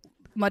know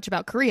much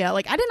about Korea.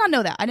 Like, I did not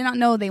know that. I did not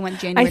know they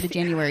went January to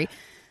January.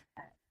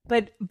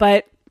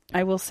 But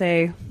I will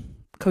say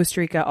Costa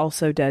Rica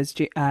also does.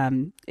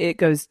 It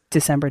goes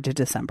December to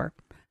December.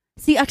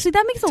 See, actually,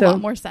 that makes a lot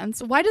more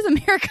sense. Why does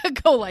America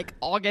go like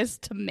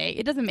August to May?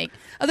 It doesn't make,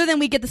 other than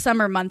we get the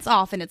summer months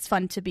off and it's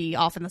fun to be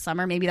off in the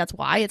summer. Maybe that's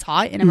why it's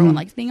hot and everyone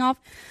likes being off.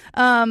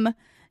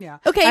 Yeah.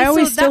 Okay. I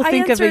always still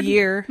think of a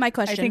year. My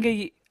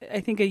question. I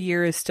think a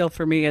year is still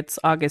for me. It's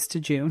August to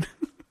June.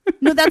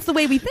 No, that's the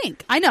way we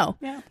think. I know.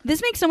 Yeah.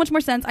 This makes so much more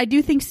sense. I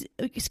do think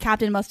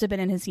Captain must have been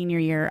in his senior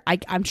year.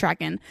 I'm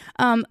tracking.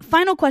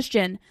 Final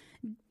question.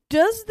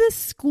 Does this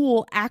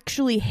school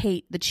actually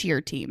hate the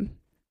cheer team?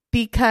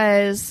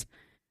 Because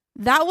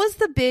that was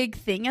the big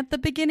thing at the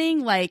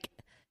beginning. Like,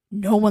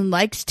 no one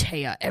likes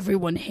Taya.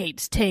 Everyone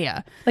hates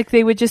Taya. Like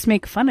they would just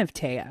make fun of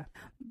Taya.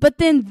 But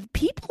then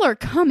people are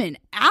coming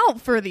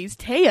out for these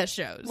Taya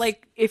shows.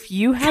 Like if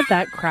you had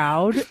that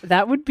crowd,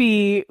 that would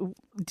be.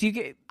 Do you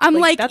get? I'm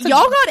like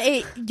y'all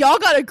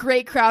got a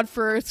great crowd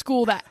for a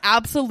school that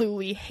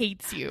absolutely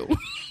hates you.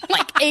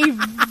 Like a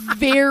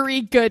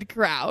very good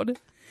crowd.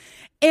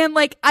 And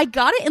like I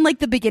got it in like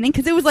the beginning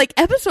because it was like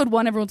episode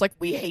 1, everyone's like,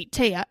 we hate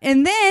Taya.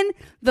 And then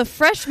the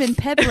freshman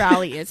pep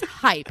rally is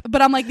hype.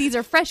 But I'm like, these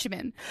are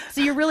freshmen.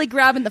 So you're really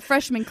grabbing the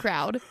freshman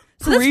crowd.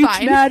 So preach, that's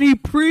fine. Maddie,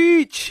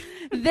 preach.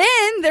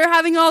 Then they're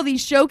having all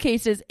these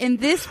showcases and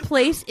this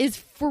place is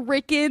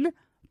freaking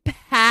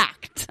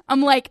packed.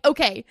 I'm like,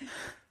 okay,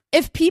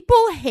 if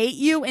people hate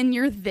you and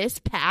you're this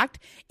packed,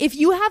 if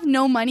you have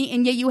no money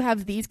and yet you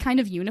have these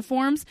kind of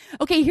uniforms,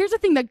 okay, here's the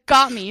thing that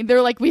got me.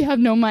 They're like, we have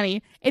no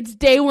money. It's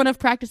day 1 of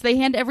practice. They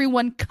hand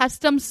everyone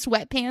custom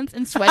sweatpants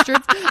and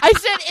sweatshirts. I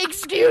said,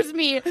 excuse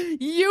me,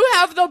 you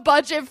have the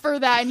budget for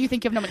that and you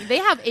think you have no money. They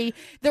have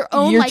their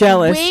own You're like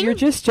jealous. wing. You're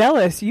just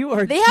jealous. You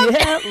are jealous.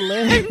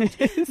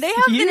 They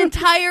have an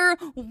entire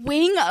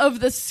wing of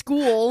the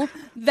school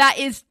that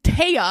is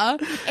Taya,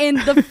 and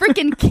the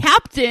freaking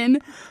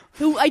captain,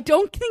 who I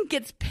don't think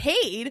gets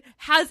paid,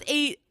 has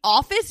a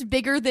office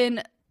bigger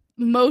than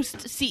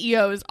most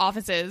CEOs'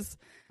 offices.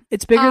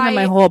 It's bigger than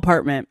my whole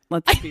apartment.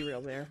 Let's be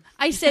real there.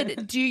 I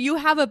said, do you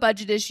have a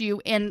budget issue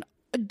and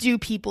do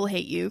people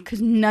hate you?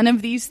 Because none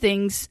of these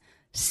things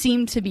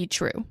seem to be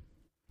true.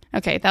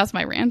 Okay, that's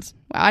my rant.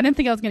 Wow, I didn't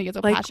think I was going to get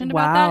so passionate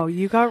about that. Wow,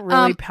 you got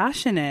really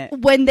passionate.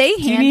 When they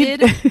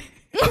handed...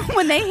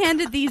 when they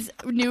handed these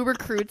new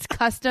recruits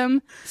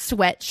custom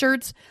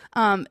sweatshirts,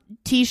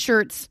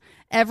 t-shirts,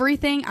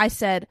 everything, I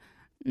said,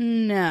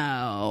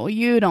 no,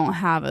 you don't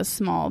have a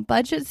small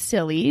budget,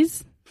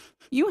 sillies.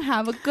 You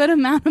have a good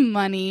amount of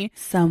money.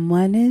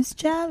 Someone is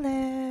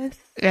jealous.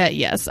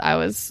 Yes,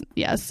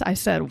 I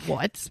said,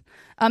 what?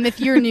 If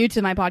you're new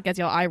to my podcast,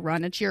 y'all, I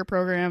run a cheer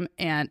program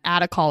and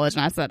at a college,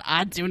 and I said,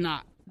 I do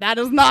not. That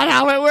is not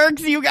how it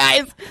works, you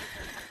guys.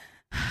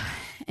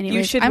 Anyways,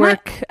 you should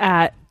work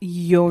at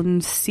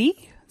Yonsei.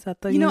 Is that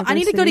the university? I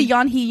need to go to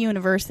Yonhee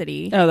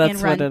University. Oh,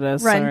 that's what it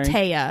is. Run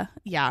Taya.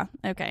 Yeah.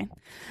 Okay.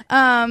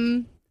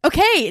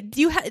 Okay.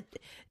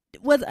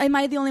 Am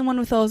I the only one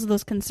with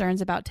those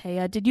concerns about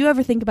Taya? Did you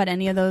ever think about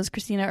any of those,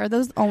 Christina? Are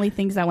those the only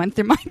things that went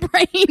through my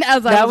brain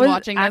as I was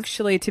watching this?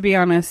 Actually, to be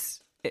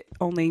honest,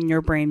 only in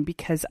your brain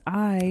because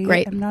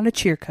I am not a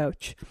cheer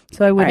coach,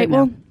 so I wouldn't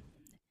know. Well,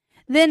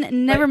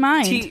 then never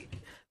mind.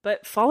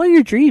 But follow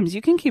your dreams.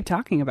 You can keep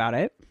talking about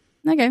it.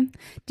 Okay. Do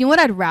you know what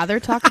I'd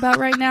rather talk about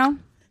right now?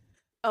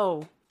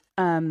 Oh,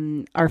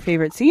 our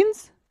favorite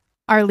scenes?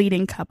 Our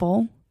leading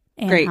couple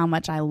and how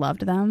much I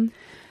loved them.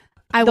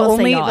 The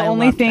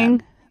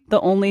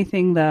only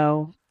thing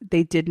though,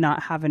 they did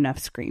not have enough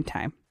screen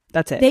time.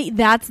 That's it.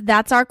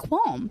 That's our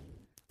qualm.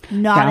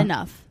 Not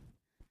enough.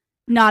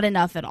 Not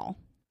enough at all.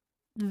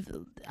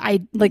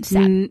 I like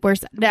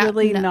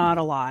really not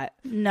a lot.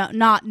 No,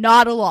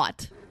 not a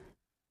lot.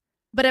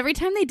 But every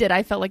time they did,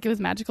 I felt like it was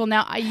magical.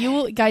 Now,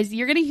 you're going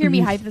to hear me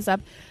hype this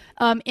up.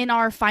 In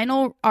our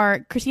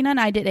Christina and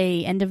I did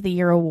a end of the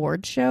year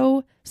award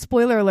show.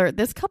 Spoiler alert,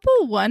 this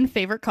couple won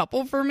favorite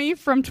couple for me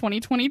from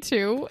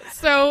 2022.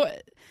 So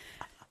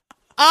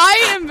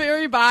I am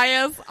very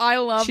biased. I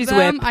love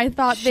them. Whipped. I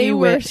thought they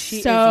were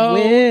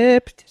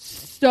so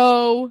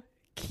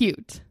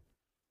cute.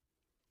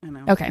 I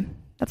know. Okay.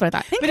 That's what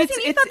I thought. But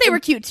you thought they were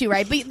cute too,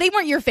 right? But they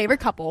weren't your favorite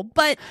couple.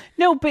 But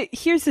no, but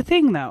here's the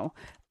thing though.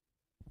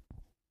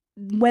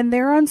 When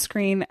they're on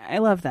screen, I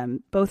love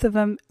them. Both of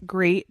them,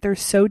 great. They're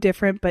so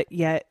different, but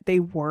yet they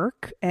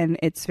work, and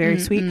it's very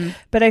sweet.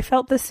 But I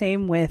felt the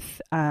same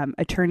with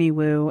Attorney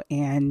Woo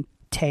and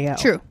Teo.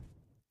 True.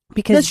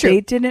 Because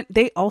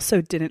they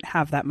also didn't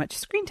have that much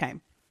screen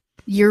time.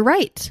 You're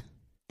right.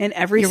 And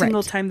every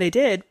single time they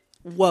did,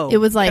 it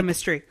was like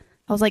chemistry.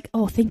 I was like,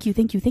 oh, thank you.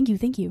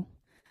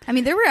 I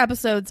mean, there were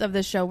episodes of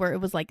this show where it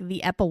was like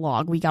the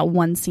epilogue. We got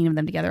one scene of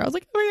them together. I was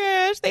like, oh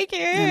my gosh, thank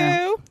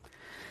you.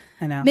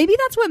 I know. Maybe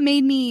that's what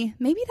made me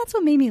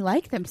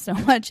like them so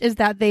much, is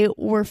that they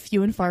were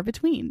few and far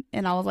between.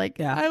 And I was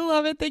like, I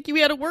love it. Thank you.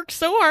 We had to work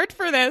so hard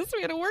for this.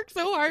 I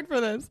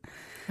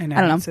know. I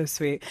don't know. It's so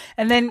sweet.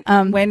 And then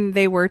when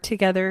they were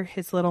together,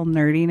 his little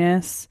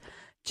nerdiness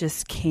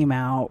just came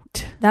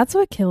out. That's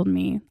what killed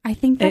me. I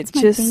think that's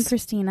my thing,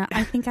 Christina.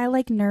 I think I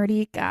like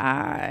nerdy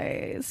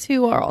guys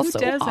who are also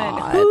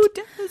hot. Who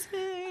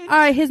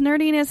doesn't? His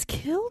nerdiness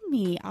killed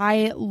me.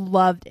 I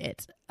loved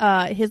it.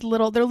 Their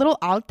little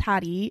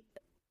Altari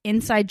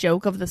inside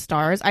joke of the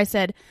stars. I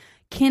said,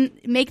 can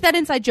make that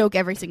inside joke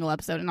every single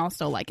episode and I'll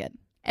still like it.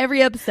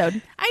 Every episode.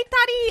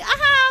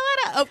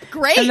 Oh,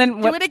 great. And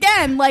then do it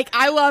again. Like,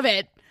 I love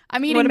it.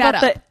 I'm eating that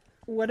up.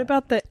 What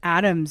about the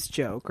Adams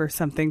joke or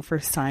something for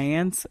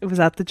science? It was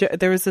at the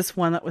there was this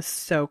one that was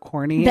so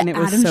corny and it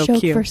was Adams so joke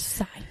cute. For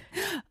science.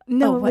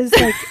 No, it was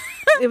like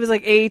it was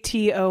like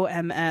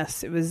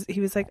ATOMS. He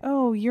was like,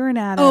 "Oh, you're an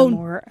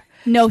atom."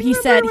 No, he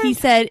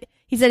said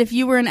He said if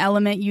you were an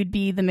element, you'd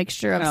be the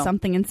mixture of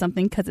something and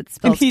something because it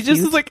spells And he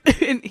just cute. was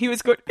like, and he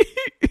was going.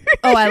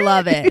 Oh, I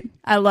love it.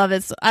 I love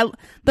it. So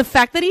the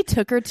fact that he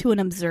took her to an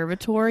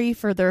observatory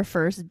for their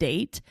first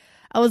date,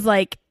 I was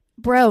like,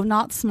 bro,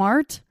 not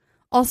smart.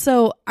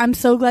 Also, I'm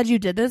so glad you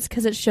did this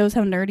because it shows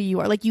how nerdy you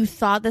are. Like, you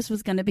thought this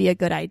was going to be a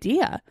good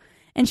idea.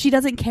 And she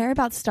doesn't care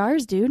about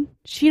stars, dude.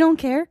 She don't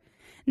care.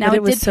 Now,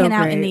 it did pan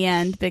out in the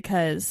end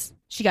because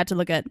she got to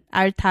look at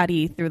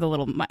Artari through the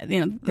little,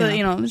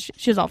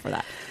 she was all for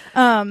that.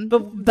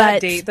 But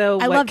that date, though,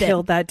 I what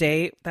killed that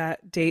date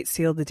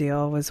sealed the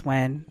deal was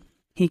when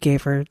he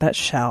gave her that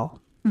shell.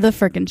 The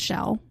freaking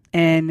shell.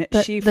 And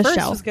she first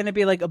was going to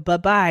be like,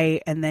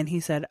 bye-bye. And then he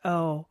said,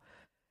 oh,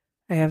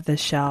 I have this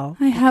shell.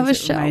 I have a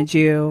shell. Remind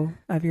you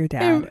of your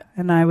dad.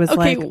 And I was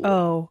like,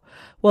 oh,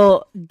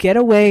 well, get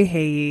away,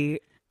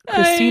 hey.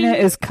 Christina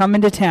is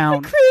coming to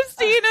town.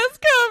 Christina's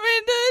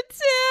coming to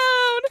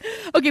town.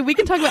 Okay, we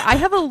can talk about. I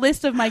have a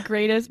list of my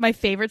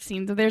favorite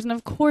scenes of theirs, and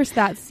of course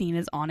that scene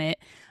is on it.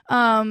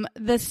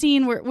 The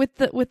scene where with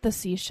the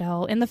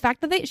seashell and the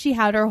fact that they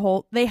had her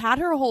hold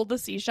the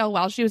seashell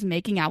while she was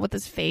making out with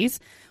his face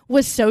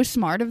was so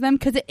smart of them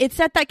because it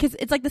set that kiss.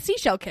 It's like the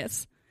seashell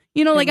kiss.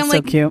 You know, like I'm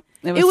like, cute.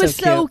 It was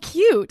so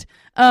cute.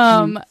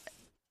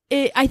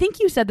 I think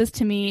you said this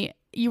to me.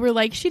 You were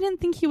like, she didn't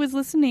think he was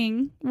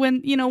listening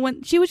when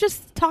she was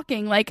just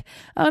talking. Like,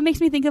 oh, it makes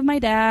me think of my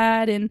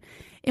dad. And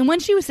when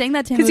she was saying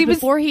that to him, it was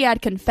before he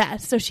had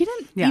confessed. So she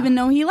didn't even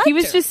know he liked her. He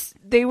was just,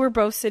 they were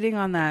both sitting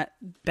on that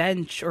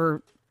bench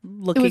or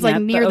looking at the ocean. It was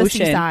like near the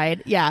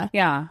seaside. Yeah.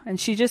 Yeah. And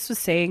she just was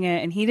saying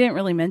it and he didn't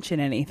really mention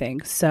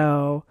anything.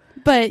 So.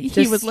 But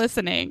he was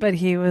listening. But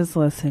he was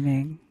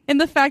listening. And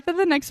the fact that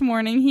the next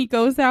morning he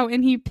goes out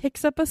and he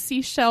picks up a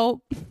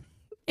seashell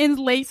and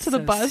late to the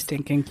bus.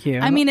 Stinking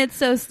cute. I mean, it's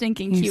so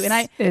stinking cute.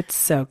 And it's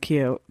so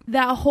cute.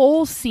 That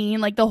whole scene,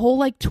 like the whole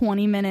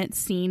 20-minute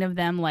scene of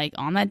them like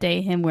on that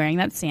day, him wearing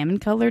that salmon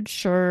colored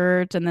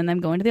shirt and then them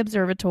going to the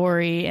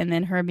observatory and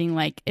then her being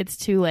like, it's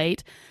too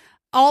late.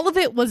 All of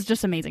it was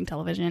just amazing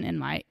television in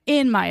my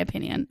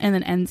opinion. And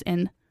then ends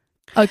in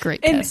a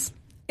great kiss.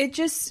 It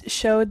just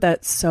showed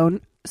that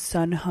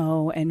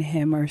Sunho and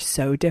him are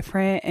so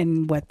different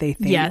in what they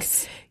think.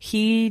 Yes.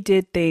 He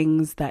did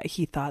things that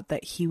he thought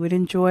that he would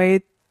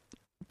enjoy,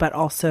 but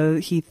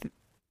also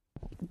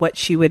what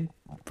she would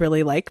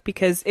really like,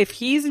 because if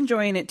he's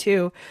enjoying it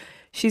too,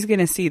 she's going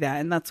to see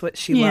that, and that's what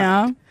she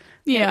loved.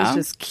 Yeah. It was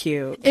just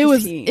cute. It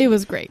was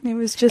great. It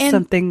was just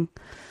something.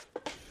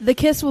 The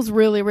kiss was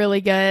really, really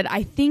good.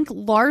 I think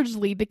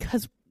largely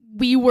because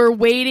we were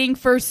waiting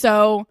for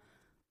so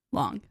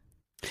long.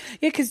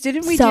 Yeah, because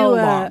didn't we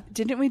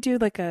do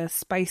like a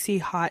spicy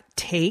hot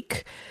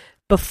take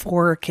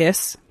before a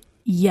kiss?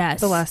 Yes.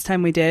 The last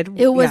time we did.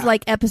 It was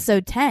like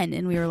episode 10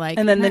 and we were like,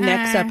 and then the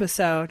next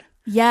episode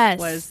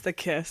was the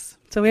kiss.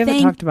 So we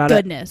haven't talked about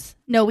it.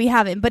 No, we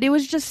haven't. But it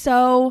was just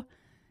so,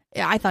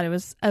 I thought it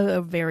was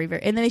a very,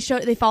 very, and then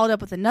they followed up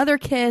with another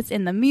kiss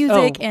and the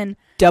music and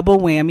double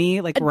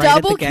whammy, like right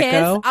at the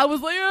get-go. I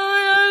was like,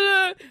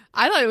 oh my God.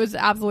 I thought it was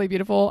absolutely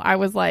beautiful. I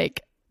was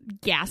like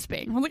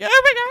gasping. I was like,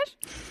 oh my gosh.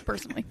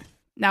 Personally.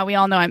 Now we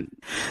all know I'm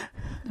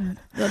a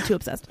little too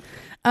obsessed.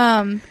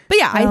 But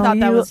yeah, I thought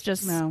that was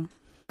just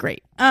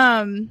great.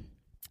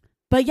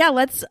 But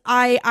yeah,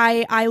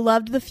 I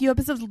loved the few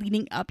episodes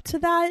leading up to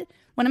that.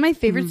 One of my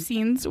favorite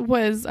scenes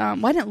was, I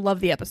didn't love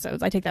the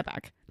episodes. I take that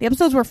back. The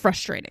episodes were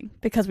frustrating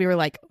because we were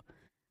like,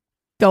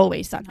 go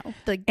away, Sunho.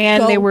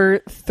 They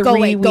were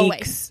 3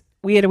 weeks.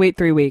 We had to wait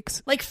 3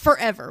 weeks. Like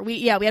forever.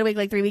 We had to wait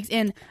like 3 weeks.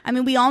 And I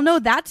mean, we all know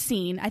that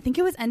scene. I think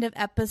it was end of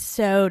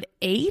episode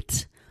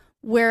 8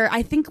 where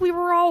I think we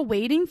were all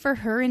waiting for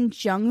her and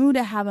Jungwoo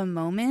to have a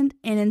moment.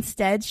 And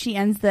instead she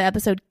ends the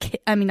episode,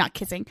 not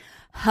kissing,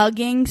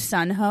 hugging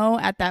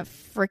Sunho at that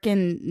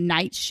freaking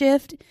night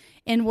shift.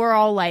 And we're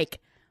all like,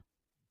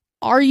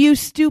 are you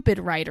stupid,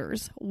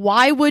 writers?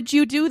 Why would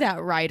you do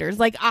that, writers?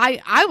 Like,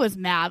 I was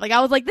mad. Like,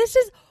 I was like, this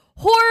is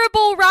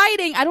horrible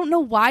writing. I don't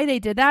know why they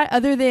did that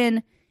other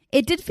than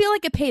it did feel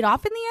like it paid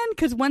off in the end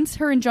because once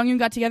her and Junghyun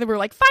got together, we were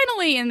like,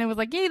 finally! And it was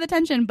like, yay, the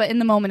tension. But in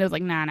the moment, it was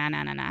like,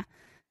 nah.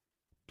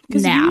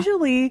 Because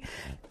usually,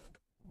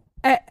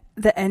 at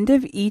the end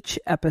of each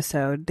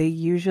episode, they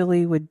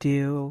usually would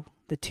do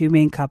the two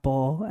main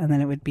couple, and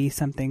then it would be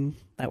something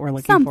that we're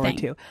looking forward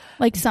to.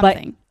 Like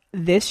something.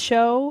 But this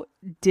show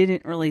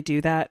didn't really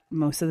do that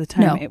most of the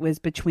time. No. It was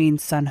between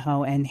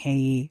Sunho and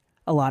Hae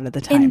a lot of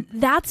the time. And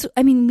that's,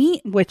 I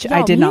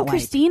did not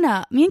like.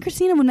 Me and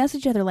Christina would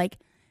message each other like,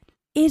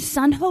 is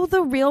Sunho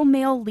the real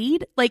male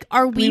lead? Like,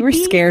 are we were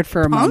scared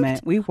for a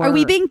moment. We were. Are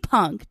we being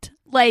punked?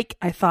 Like,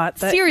 I thought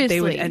that seriously,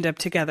 they would end up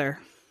together.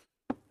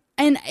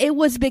 And it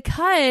was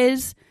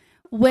because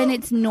when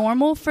it's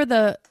normal for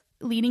the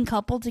leading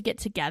couple to get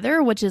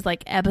together, which is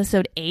like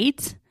episode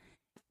 8,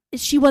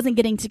 she wasn't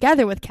getting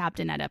together with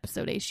Captain at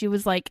episode 8. She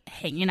was like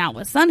hanging out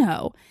with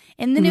Sunho.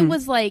 And then it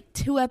was like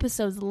 2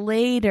 episodes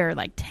later,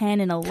 like 10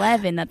 and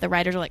 11, that the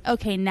writers are like,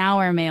 okay, now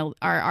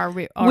our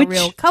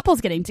real couple's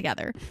getting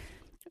together.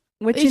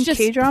 Which in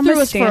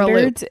K-drama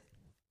standard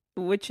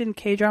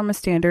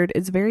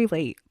is very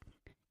late.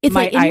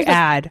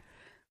 add.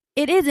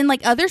 It is, and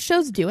like other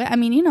shows do it. I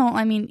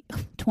mean,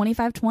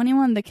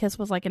 25-21, The Kiss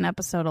was like an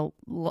episode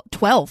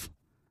 12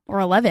 or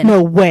 11.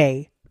 No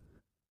way.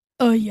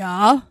 Oh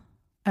yeah.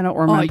 I don't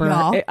remember.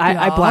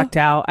 I blacked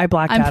out. I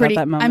blacked out at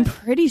that moment. I'm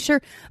pretty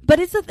sure, but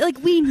it's like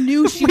we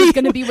knew she was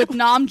going to be with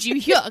Nam Joo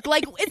Hyuk.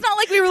 Like it's not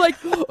like we were like,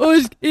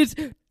 oh, it's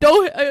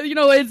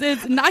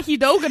Nahi Do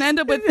going to end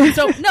up with.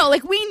 So no,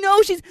 like we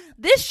know she's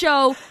this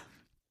show.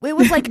 It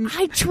was like,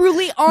 I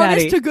truly,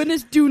 honest to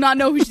goodness, do not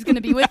know who she's going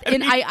to be with,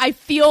 and I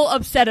feel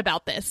upset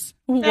about this.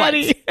 What?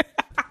 Maddie.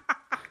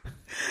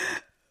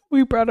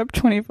 We brought up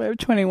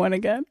 25-21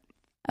 again.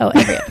 Oh,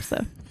 every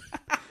episode.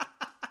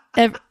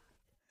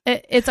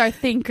 It's our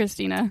thing,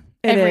 Christina.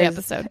 Every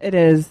episode. It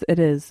is.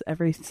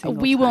 Every single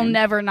We time. will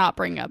never not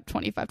bring up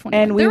 25-21.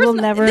 And we will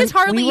never. This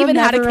hardly even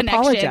had a connection.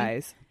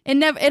 Apologize. It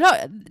never.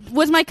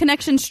 Was my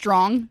connection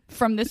strong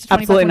from this? 25-21?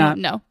 Absolutely not.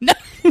 No.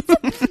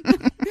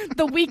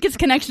 The weakest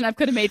connection I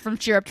could have made from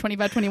Cheer Up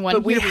 25-21.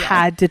 But we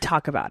had to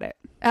talk about it.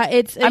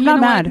 I'm not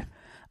mad.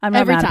 I'm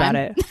not mad about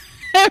it.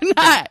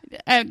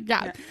 I'm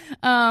not.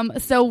 Yeah.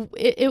 So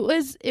it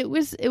was a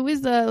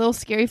little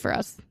scary for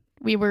us.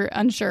 We were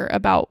unsure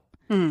about.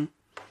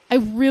 I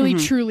really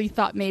truly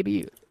thought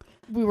maybe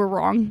we were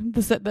wrong.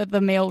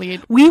 The male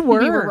lead. We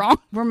were wrong.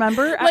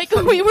 Remember?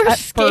 We were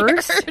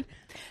scared.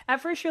 At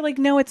first, you're like,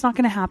 no, it's not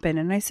going to happen.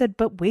 And I said,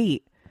 but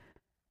wait,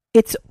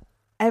 it's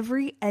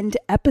every end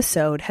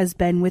episode has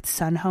been with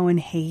Sunho and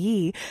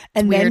Hae.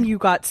 And then you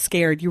got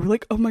scared. You were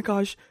like, oh my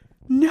gosh,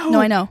 no.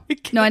 No, I know.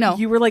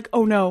 You were like,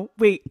 oh no,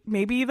 wait,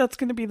 maybe that's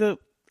going to be the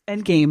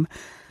end game.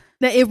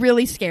 It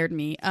really scared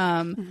me.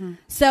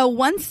 So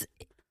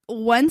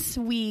once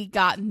we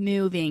got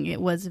moving,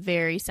 it was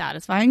very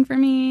satisfying for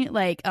me.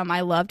 Like,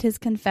 I loved his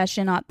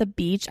confession at the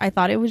beach. I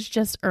thought it was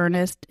just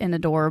earnest and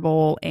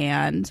adorable.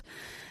 And,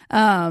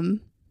 the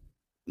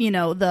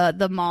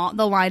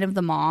line of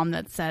the mom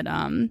that said,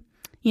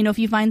 if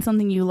you find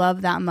something you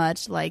love that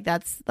much, like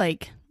that's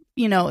like,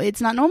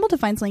 it's not normal to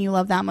find something you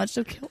love that much.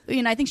 So,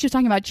 I think she was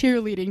talking about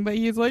cheerleading, but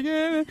he's like,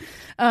 I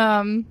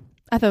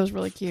thought it was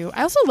really cute.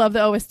 I also love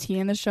the OST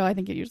in the show. I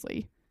think it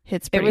usually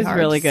hits pretty hard. It was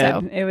really good.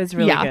 So, it was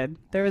really good.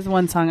 There's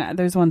one song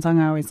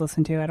I always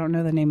listen to. I don't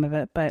know the name of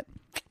it, but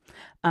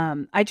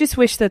I just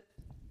wish that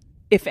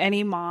if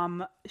any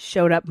mom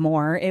showed up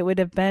more, it would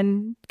have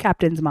been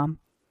Captain's mom.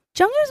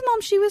 Jungwoo's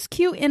mom, she was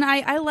cute, and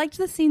I liked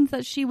the scenes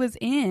that she was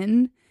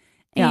in.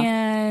 Yeah.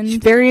 And she's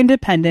very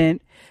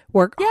independent,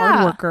 hard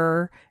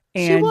worker,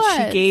 and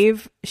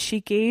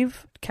she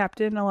gave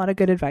Captain a lot of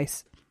good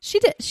advice. She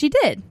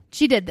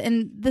did.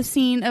 And the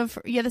scenes of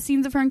her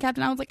and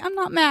Captain, I was like, I'm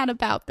not mad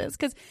about this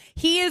because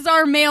he is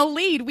our male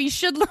lead. We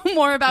should learn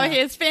more about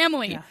his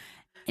family. Yeah.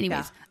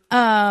 Anyways,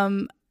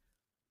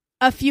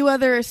 a few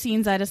other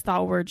scenes I just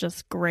thought were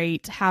just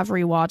great. Have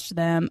rewatched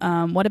them.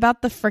 What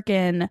about the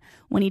frickin'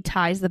 when he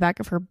ties the back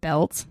of her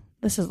belt?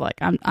 This is like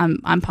I'm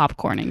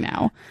popcorning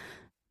now.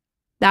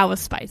 That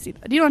was spicy. Do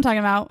you know what I'm talking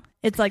about?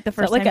 It's like the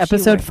first time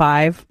episode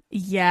 5.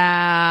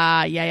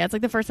 Yeah. It's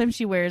like the first time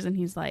she wears, and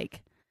he's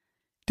like,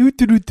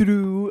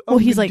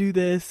 he's like, do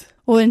this.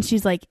 Well, and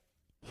she's like,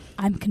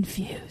 I'm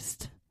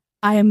confused.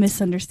 I am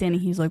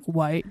misunderstanding. He's like,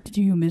 why did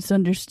you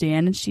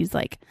misunderstand? And she's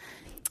like,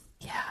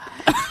 yeah.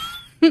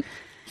 And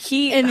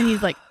then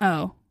he's like,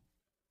 oh.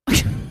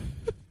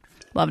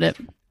 Loved it.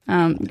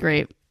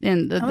 Great.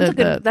 And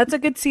that's a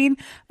good scene.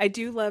 I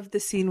do love the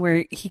scene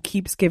where he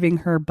keeps giving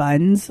her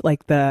buns,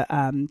 like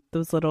the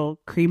those little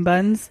cream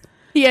buns.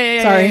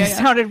 Yeah. Sorry, it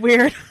sounded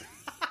weird.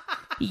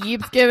 He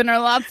keeps giving her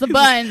lots of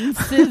buns.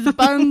 His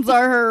buns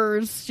are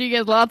hers. She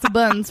gets lots of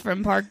buns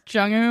from Park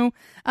Chung-woo.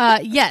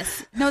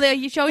 Yes. No,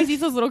 she always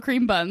eats those little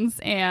cream buns,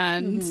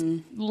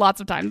 and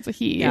lots of times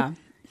he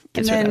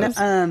gets her those.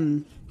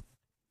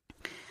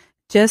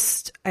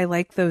 I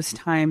like those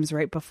times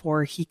right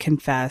before he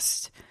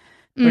confessed,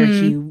 where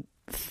he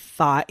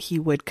thought he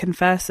would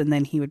confess, and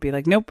then he would be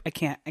like, nope, I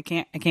can't. It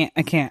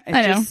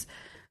just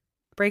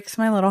breaks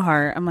my little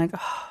heart. I'm like,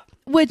 oh.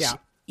 Which,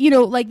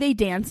 like they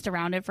danced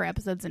around it for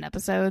episodes and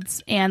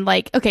episodes. And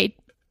like, okay,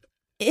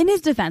 in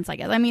his defense, I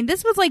guess, I mean,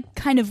 this was like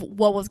kind of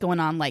what was going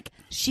on. Like,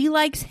 she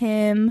likes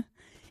him.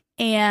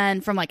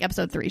 And from like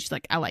episode 3, she's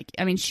like,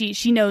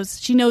 she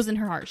knows in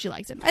her heart she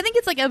likes him. I think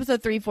it's like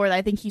episode 3, 4 that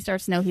I think he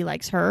starts to know he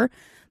likes her.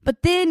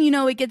 But then,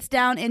 it gets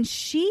down, and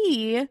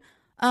she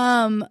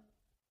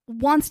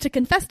wants to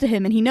confess to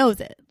him, and he knows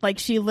it. Like,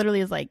 she literally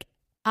is like,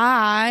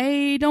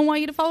 I don't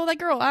want you to follow that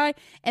girl.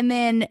 And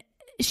then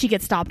she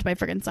gets stopped by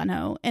friggin'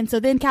 Sunho. And so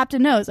then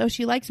Captain knows, oh,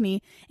 she likes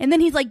me. And then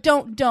he's like,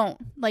 don't.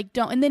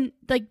 And then,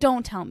 like,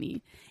 don't tell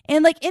me.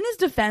 And like, in his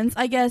defense,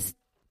 I guess,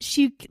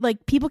 she,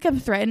 like, people kept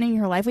threatening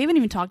her life. We haven't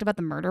even talked about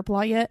the murder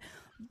plot yet.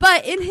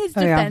 But in his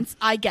defense,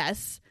 I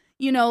guess,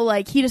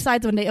 like, he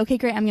decides one day, okay,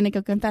 great, I'm going to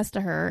go confess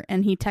to her.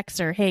 And he texts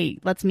her, hey,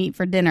 let's meet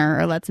for dinner,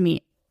 or let's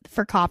meet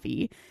for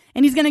coffee.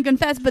 And he's going to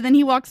confess, but then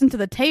he walks into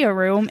the Taya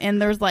room,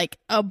 and there's, like,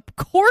 a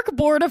cork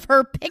board of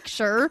her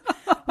picture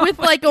with,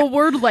 like, a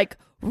word, like,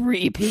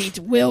 repeat,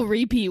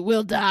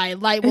 will die,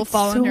 light will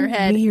fall on her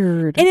head.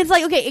 Weird. And it's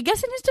like, okay, I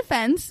guess in his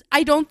defense,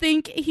 I don't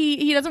think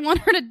he doesn't want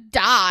her to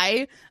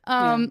die.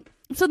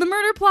 So the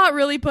murder plot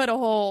really put a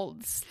whole,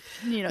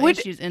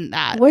 issues in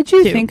that. What'd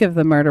you think of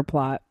the murder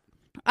plot?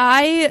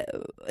 I'm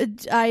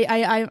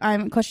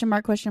question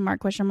mark.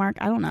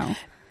 I don't know.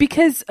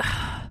 Because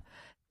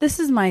this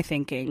is my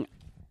thinking.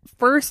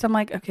 First, I'm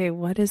like, okay,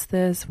 what is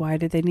this? Why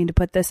did they need to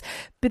put this?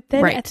 But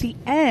then at the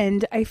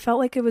end, I felt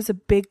like it was a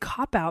big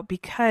cop-out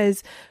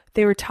because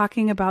they were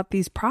talking about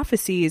these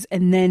prophecies,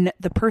 and then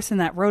the person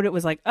that wrote it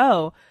was like,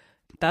 oh,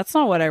 that's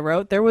not what I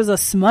wrote. There was a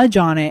smudge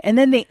on it. And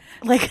then it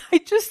was,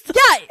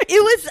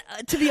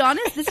 to be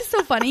honest, this is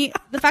so funny.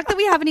 The fact that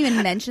we haven't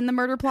even mentioned the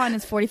murder plot and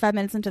it's 45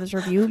 minutes into this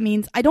review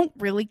means I don't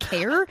really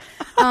care.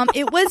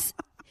 It was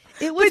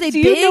do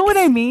you know what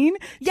I mean?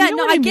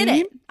 I get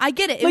it.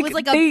 It was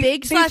like a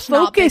big /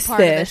 not big part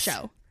of the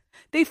show.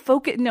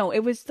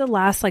 It was the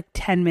last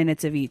 10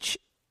 minutes of each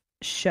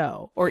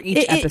show or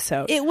each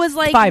episode. It was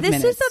like 5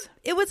 minutes. This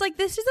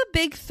is a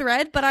big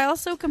thread, but I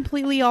also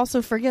completely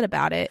forget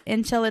about it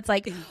until it's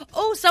like,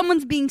 oh,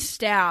 someone's being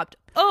stabbed.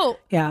 Oh,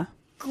 yeah,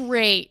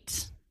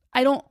 great.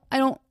 I don't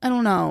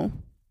know.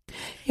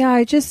 Yeah,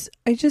 I just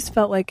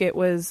felt like it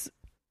was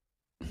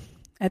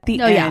at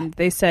the end.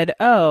 They said,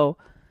 oh.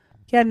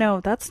 Yeah, no,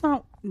 that's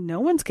not.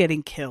 No one's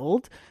getting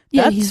killed.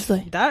 Yeah, he's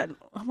like that.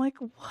 I'm like,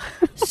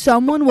 what?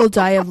 Someone will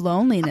die of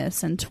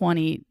loneliness in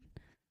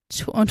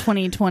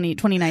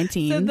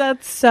 2019. So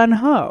that's Sun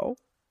Ho.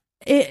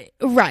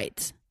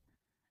 Right.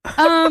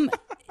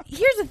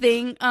 Here's the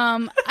thing.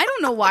 I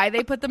don't know why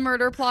they put the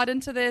murder plot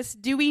into this.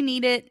 Do we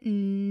need it?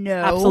 No,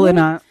 absolutely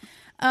not.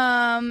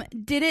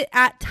 Did it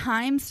at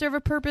times serve a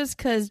purpose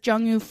because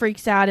Jung-woo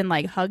freaks out and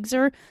hugs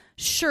her?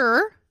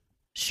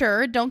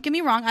 Sure, don't get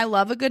me wrong. I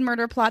love a good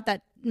murder plot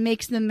that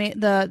makes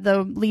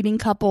the leading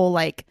couple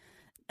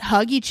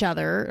hug each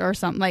other or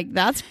something.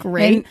 That's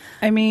great. And,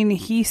 I mean,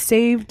 he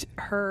saved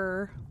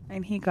her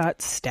and he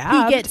got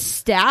stabbed. He gets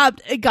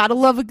stabbed. Gotta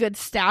love a good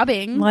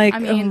stabbing.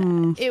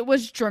 It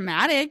was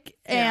dramatic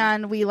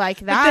and we like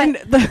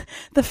that. But then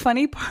the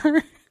funny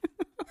part,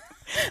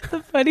 I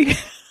can't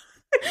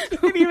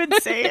even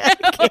say it.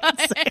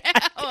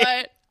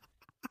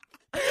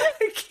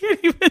 I can't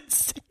even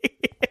say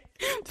it.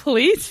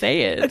 Please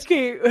say it.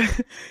 Okay,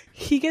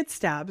 he gets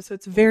stabbed, so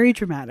it's very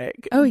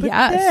dramatic. Oh,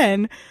 yes.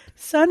 Then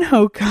Sun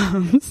Ho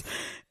comes,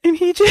 and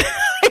he just,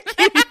 I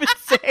can't even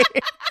say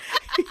it.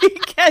 He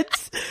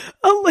gets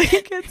a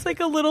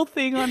little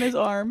thing on his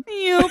arm.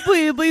 Yeah,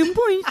 baby, He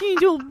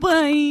gets a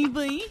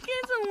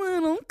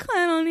little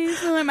cut on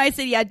his arm. I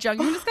said, yeah,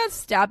 Jung-woo just got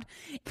stabbed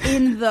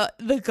in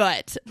the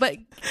gut. But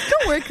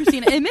don't worry,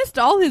 Christina. It missed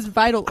all his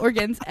vital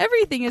organs.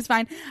 Everything is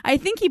fine. I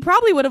think he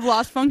probably would have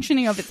lost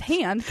functioning of his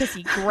hand because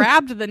he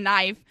grabbed the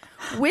knife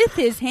with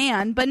his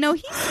hand. But no,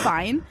 he's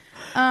fine.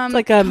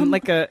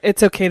 It's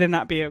it's okay to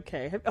not be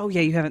okay. Oh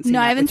yeah, you haven't seen that.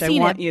 No, I haven't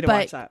seen it. I want you to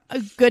watch that.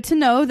 Good to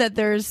know that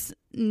there's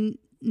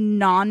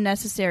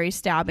non-necessary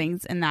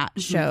stabbings in that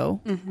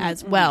show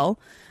as well.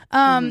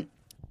 And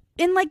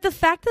the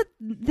fact that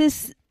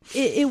this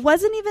it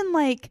wasn't even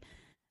like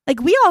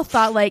we all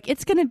thought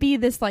it's gonna be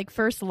this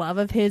first love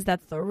of his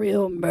that's the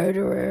real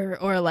murderer,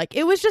 or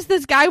it was just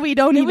this guy we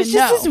don't even know. It was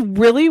just this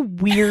really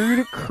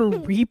weird,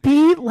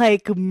 creepy,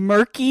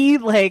 murky,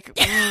 derp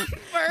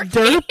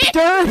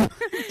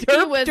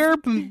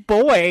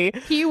boy.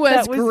 He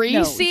was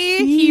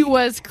greasy. He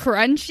was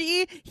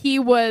crunchy. He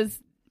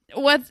was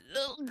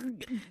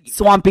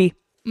swampy.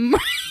 He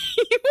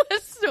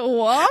was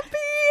swampy.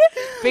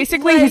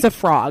 Basically, he's a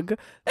frog.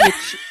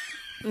 Which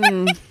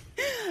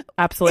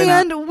absolutely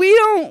and not.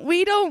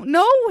 we don't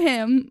know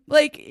him.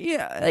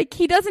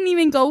 He doesn't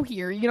even go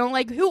here.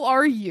 Who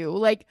are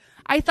you?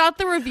 I thought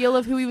the reveal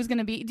of who he was going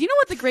to be. Do you know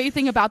what the great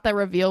thing about that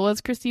reveal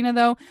was, Christina?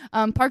 Though,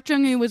 Park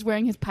Jung-woo was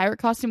wearing his pirate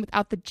costume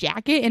without the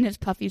jacket, and his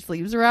puffy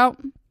sleeves are out.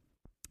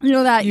 You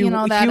know that. You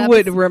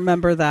would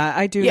remember that.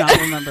 I do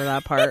not remember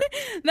that part.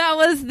 That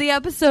was the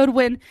episode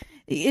when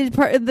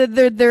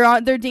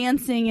they're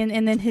dancing,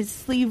 and then his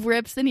sleeve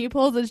rips, and he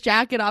pulls his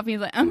jacket off. And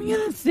he's like, "I'm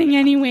gonna sing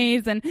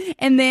anyways," and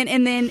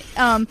then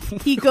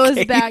he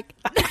goes back.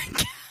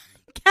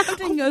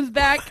 Captain goes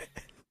back.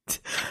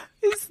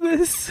 Is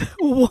this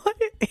what are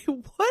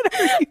you? I'm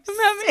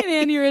having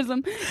an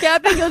aneurysm.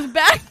 Captain goes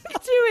back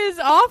to his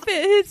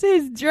office,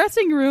 his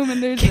dressing room,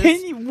 and there's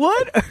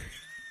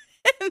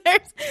and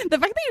there's the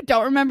fact that you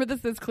don't remember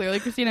this clearly,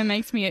 Christina,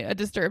 makes me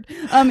disturbed.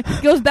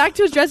 He goes back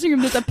to his dressing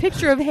room. There's a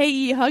picture of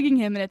Hae-yi hugging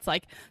him, and it's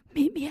like,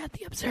 meet me at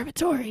the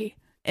observatory.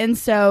 And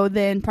so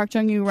then Park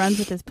Jung-woo runs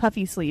with his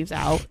puffy sleeves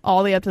out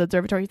all the way up to the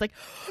observatory. He's like,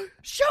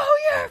 show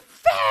your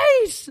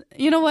face.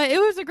 You know what? It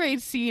was a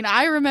great scene.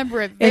 I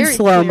remember it very in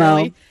slow-mo.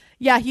 Clearly.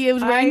 Yeah, he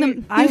was wearing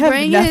them. I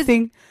have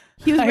nothing.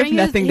 He was wearing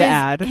nothing to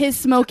add. His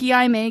smoky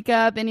eye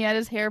makeup, and he had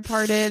his hair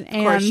parted. And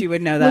of course, you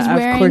would know that.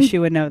 Of course,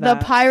 you would know that.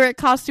 The pirate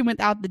costume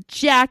without the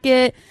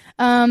jacket.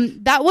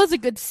 That was a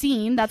good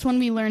scene. That's when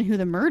we learned who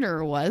the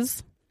murderer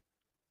was.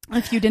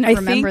 If you didn't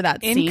remember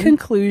that scene. In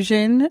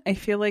conclusion, I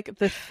feel like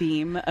the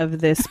theme of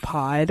this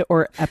pod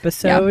or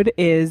episode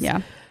is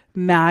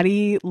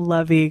Maddie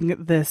loving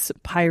this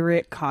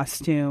pirate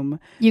costume.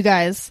 You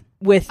guys,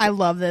 with I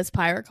love this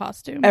pirate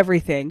costume.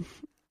 Everything.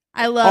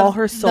 I love all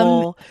her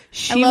soul.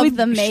 She would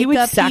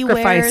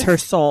sacrifice her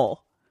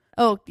soul.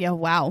 Oh yeah!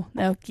 Wow.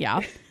 Oh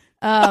yeah.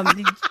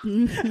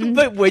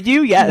 But would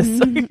you? Yes.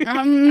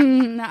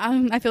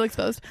 I feel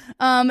exposed.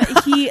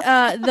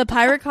 The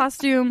pirate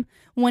costume,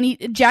 when he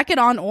jacket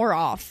on or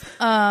off,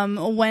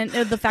 when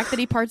the fact that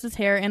he parts his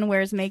hair and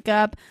wears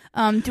makeup.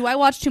 Do I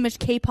watch too much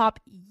K-pop?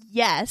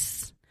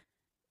 Yes.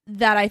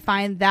 That I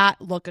find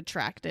that look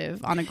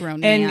attractive on a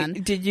grown man.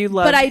 And did you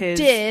love his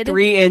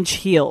 3-inch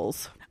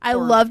heels? I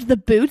loved the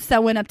boots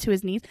that went up to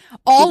his knees.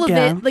 All of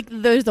it. Like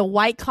there's a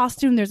white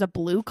costume, there's a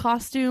blue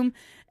costume.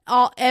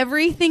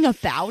 Everything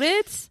about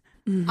it,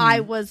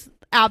 I was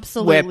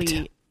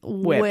absolutely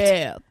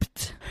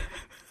whipped.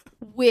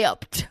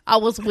 I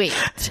was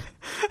whipped.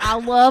 I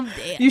loved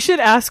it. You should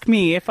ask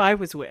me if I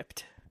was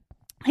whipped.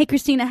 Hey,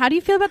 Christina, how do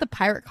you feel about the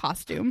pirate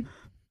costume?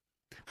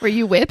 Were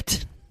you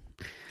whipped?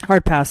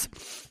 Hard pass.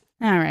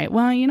 All right.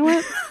 Well, you know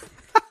what?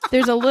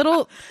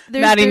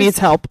 Maddie needs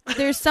help.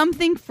 There's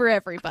something for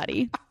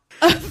everybody.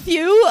 A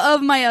few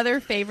of my other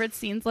favorite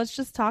scenes. Let's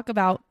just talk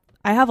about.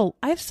 I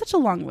have such a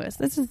long list.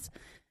 This is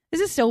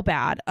so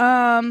bad.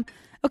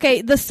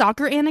 Okay, the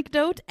soccer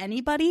anecdote.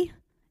 Anybody?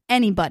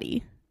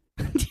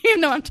 Do you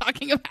know what I'm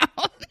talking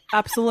about?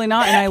 Absolutely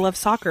not. And I love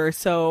soccer.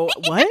 So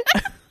what?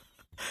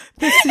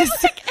 This is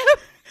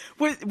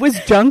was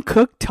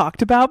Jungkook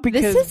talked about?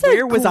 Because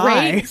where was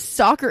I?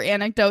 Soccer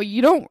anecdote.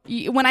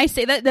 When I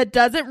say that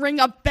doesn't ring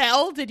a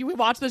bell. Did you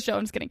watch the show?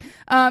 I'm just kidding.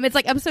 It's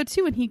like episode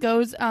 2, and he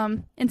goes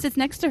and sits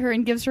next to her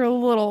and gives her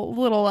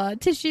little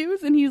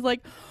tissues, and he's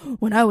like,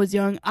 "When I was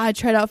young, I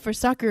tried out for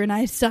soccer and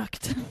I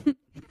sucked." You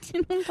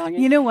know what I'm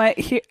talking? You know what?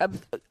 Here,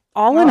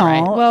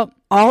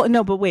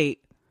 but wait.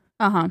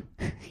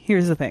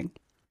 Here's the thing.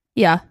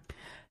 Yeah.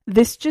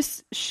 This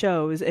just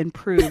shows and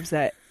proves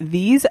that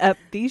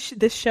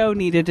this show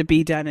needed to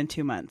be done in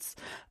 2 months.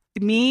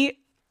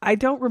 I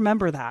don't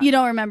remember that. You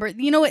don't remember.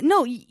 You know what?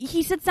 No,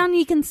 he sits down and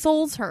he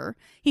consoles her.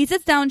 He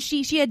sits down.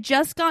 She had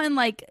just gotten,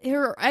 like,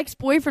 her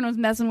ex-boyfriend was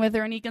messing with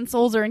her, and he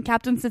consoles her, and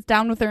Captain sits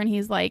down with her, and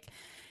he's like,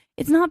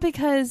 "It's not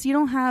because you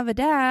don't have a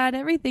dad.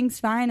 Everything's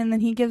fine." And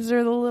then he gives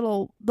her the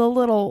little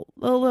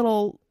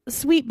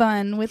sweet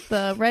bun with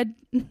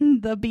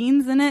the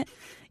beans in it.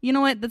 You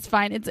know what? That's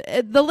fine.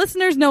 The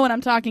listeners know what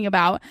I'm talking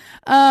about.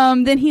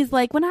 Then he's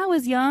like, "When I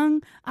was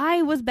young,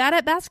 I was bad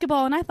at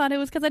basketball, and I thought it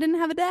was because I didn't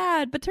have a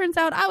dad. But turns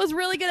out I was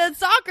really good at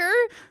soccer."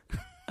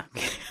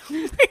 Okay.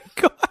 Oh my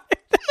God.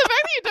 The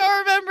fact that you don't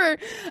remember.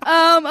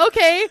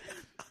 Okay.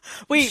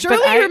 Wait,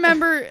 surely you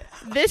remember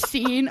this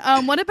scene.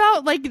 What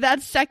about, like,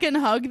 that second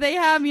hug they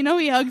have? You know,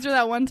 he hugs her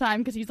that one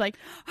time because he's like,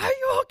 "Are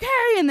you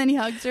okay?" And then he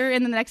hugs her,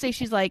 and then the next day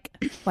she's like,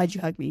 "Why'd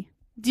you hug me?"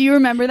 Do you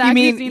remember that?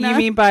 You Christina?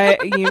 mean by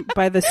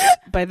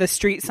the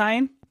street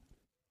sign?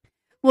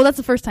 Well, that's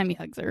the first time he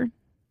hugs her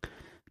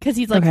because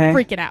he's like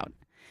freaking out.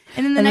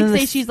 And then the next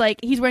day she's like,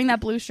 he's wearing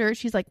that blue shirt.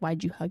 She's like,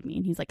 "Why'd you hug me?"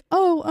 And he's like,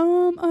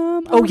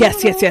 Oh,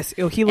 yes.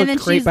 Oh, he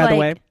looked great, by the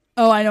way.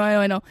 Oh, I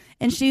know.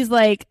 And she's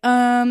like,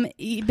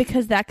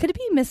 because that could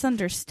be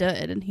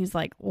misunderstood. And he's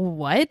like,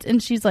 "What?"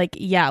 And she's like,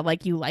 "Yeah,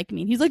 like you like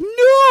me." And he's like, "No,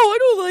 I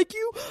don't like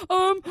you.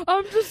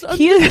 I'm just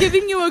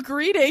giving you a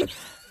greeting."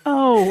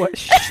 Oh,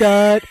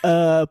 shut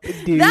up,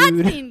 dude. That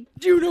scene.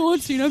 Do you know what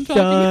scene I'm talking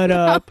about? Shut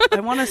up. I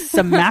want to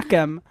smack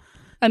him.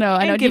 I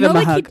know. Give him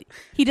a hug.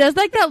 He does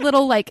like that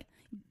little, like,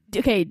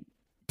 okay,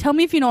 tell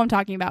me if you know what I'm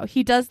talking about.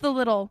 He does the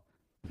little,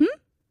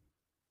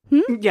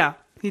 Yeah,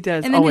 he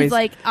does. And then always. his,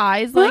 like,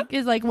 eyes, like,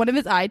 is like one of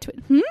his eye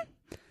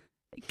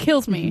It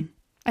kills me. Mm-hmm.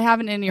 I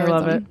have an aneurysm. I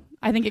love it.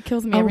 I think it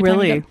kills me every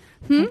really?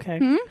 time.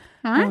 Okay.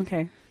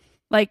 Okay.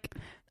 Like,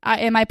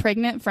 am I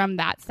pregnant from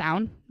that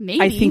sound? Maybe.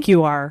 I think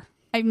you are.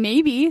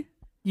 Maybe.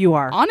 You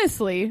are.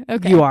 Honestly.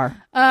 Okay. You are.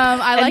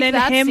 I like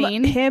that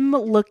scene. Him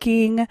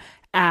looking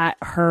at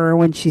her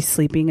when she's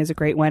sleeping is a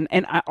great one.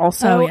 And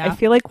I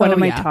feel like one of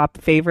my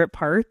top favorite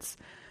parts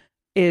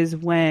is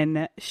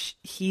when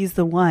he's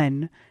the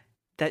one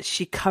that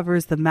she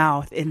covers the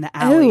mouth in the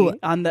alley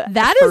on the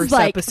first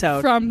episode.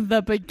 From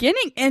the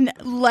beginning. And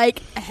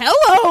like,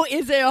 hello,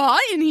 is it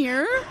hot in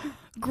here?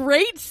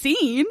 Great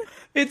scene.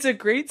 It's a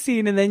great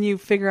scene. And then you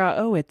figure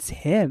out, it's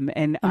him.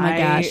 And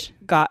I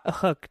got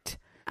hooked.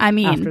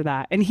 After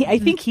that. And I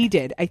think he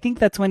did. I think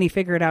that's when he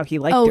figured out he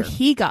liked her.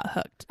 He got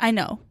hooked. I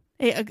know.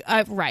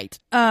 Right.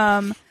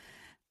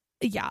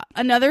 Yeah.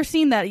 Another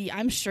scene that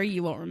I'm sure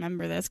you won't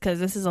remember this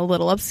because this is a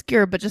little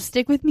obscure, but just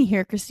stick with me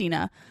here,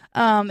 Christina.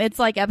 It's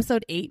like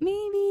episode 8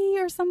 maybe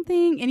or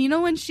something. And you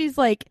know when she's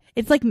like,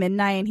 it's like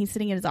midnight and he's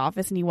sitting in his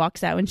office and he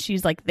walks out and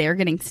she's like there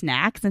getting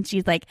snacks and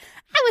she's like,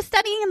 "I was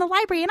studying in the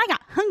library and I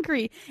got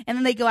hungry." And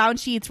then they go out and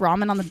she eats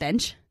ramen on the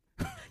bench.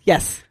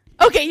 Yes.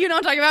 Okay, you know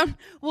what I'm talking about?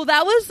 Well,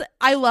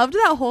 I loved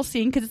that whole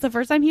scene because it's the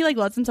first time he like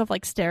lets himself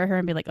like stare at her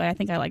and be like, "Oh, I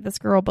think I like this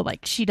girl," but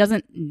like she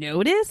doesn't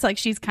notice. Like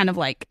she's kind of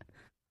like,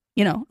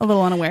 you know, a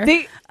little unaware.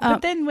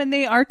 But then when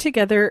they are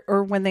together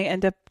or when they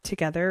end up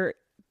together,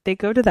 they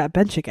go to that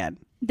bench again.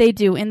 They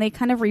do, and they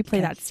kind of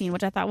replay that scene,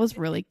 which I thought was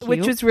really cute.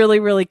 Which was really,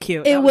 really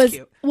cute. It was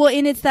cute. Well,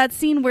 and it's that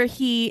scene where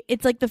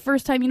it's like the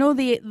first time,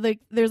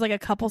 there's like a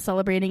couple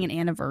celebrating an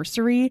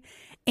anniversary,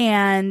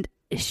 and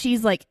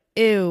she's like,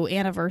 ew,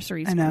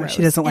 anniversaries. I know, gross.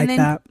 she doesn't like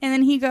that. And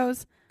then he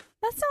goes,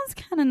 that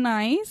sounds kind of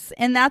nice.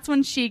 And that's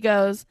when she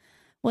goes,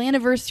 well,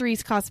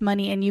 anniversaries cost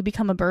money and you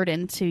become a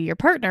burden to your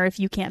partner if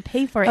you can't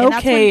pay for it. And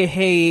okay,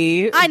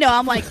 hey. I know.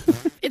 I'm like,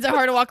 is it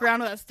hard to walk around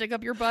with that stick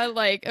up your butt?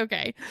 Like,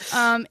 okay.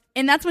 And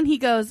that's when he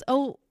goes,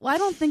 oh, well, I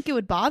don't think it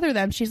would bother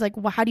them. She's like,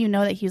 well, how do you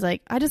know that? He's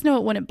like, I just know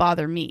it wouldn't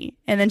bother me.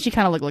 And then she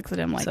kind of looks at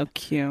him like, so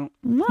cute.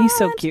 What? He's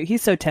so cute.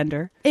 He's so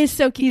tender. It's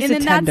so cute. He's a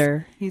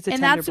tender. He's a tender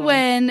And that's boy.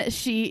 when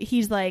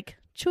he's like,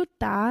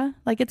 chuta,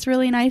 like it's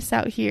really nice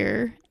out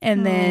here.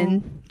 And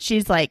then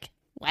she's like,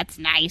 what's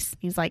nice?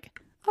 He's like,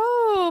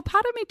 oh,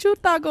 para mi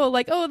chutago,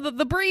 like, oh,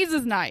 the breeze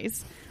is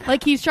nice.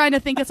 Like he's trying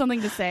to think of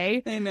something to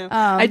say. I know.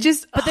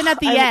 But then at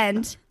the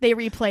end, they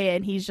replay it,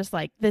 and he's just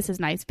like, "This is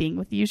nice being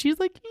with you." She's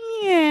like,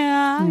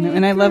 "Yeah." I know.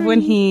 And I love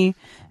when he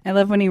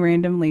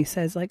randomly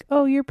says like,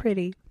 "Oh, you're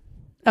pretty."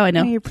 Oh, I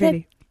know. Oh, you're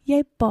pretty.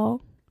 Yay,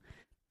 ball.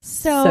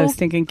 So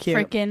stinking cute.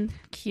 Freaking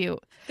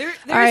cute. There's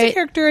a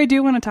character I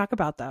do want to talk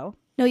about though.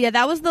 No, yeah,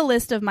 that was the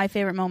list of my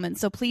favorite moments.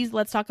 So please,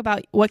 let's talk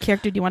about what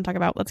character do you want to talk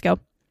about? Let's go.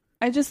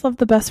 I just love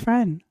the best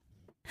friend.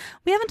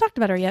 We haven't talked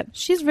about her yet.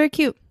 She's very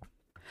cute.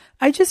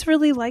 I just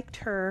really liked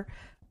her.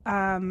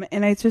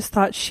 And I just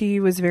thought she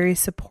was very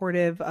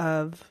supportive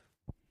of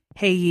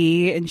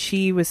Hei, and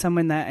she was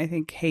someone that I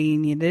think Hei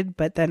needed,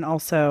 but then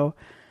also,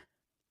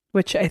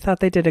 which I thought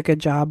they did a good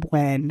job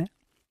when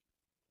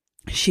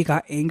she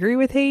got angry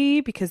with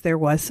Hei, because there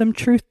was some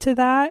truth to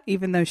that,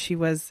 even though she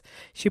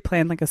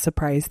planned like a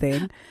surprise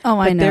thing. Oh,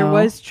 I know. There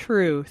was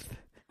truth.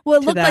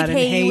 Well, it looked like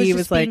Hei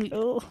was like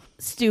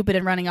stupid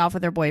and running off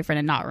with her boyfriend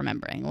and not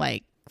remembering,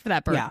 like, for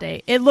that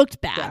birthday. Yeah. It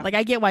looked bad. Yeah. Like,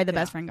 I get why the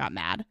best friend got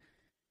mad.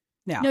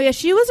 Yeah. No, yeah,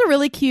 she was a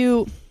really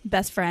cute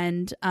best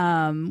friend.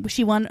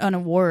 She won an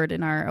award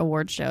in our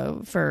award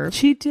show for...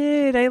 She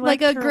did. I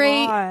liked like her a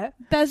great lot.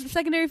 Best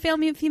secondary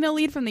female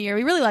lead from the year.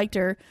 We really liked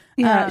her.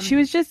 Yeah, she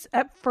was just,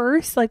 at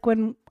first, like,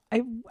 when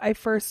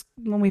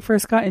we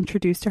first got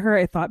introduced to her,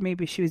 I thought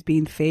maybe she was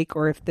being fake,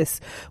 or if this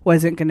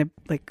wasn't going to,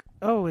 like,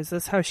 oh, is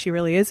this how she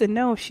really is? And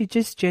no, she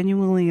just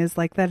genuinely is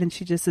like that, and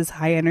she just is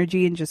high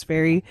energy and just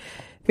very,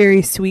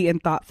 very sweet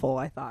and thoughtful,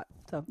 I thought.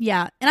 So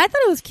yeah, and I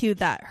thought it was cute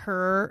that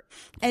her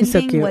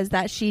ending was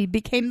that she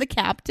became the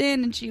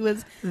captain and she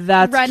was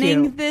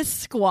running cute. This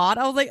squad.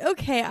 I was like,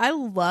 okay, I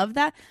love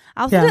that.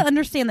 I also didn't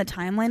understand the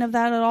timeline of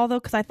that at all, though,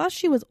 because I thought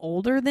she was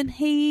older than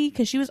Hei,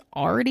 because she was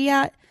already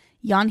at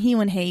Yanhee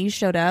when Hei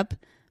showed up.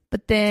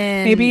 But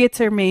then maybe it's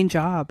her main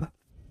job.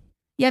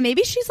 Yeah,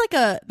 maybe she's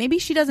maybe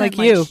she doesn't like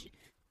you.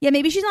 Yeah,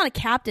 maybe she's not a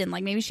captain.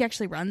 Like, maybe she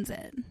actually runs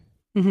it.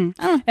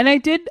 Mm-hmm. And I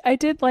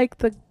did like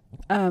the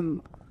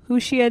who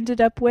she ended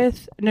up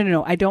with.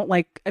 No, I don't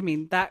like. I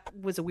mean, that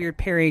was a weird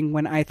pairing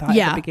when I thought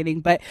at the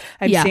beginning. But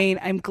I'm saying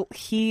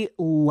he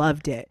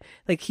loved it.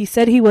 Like, he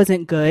said he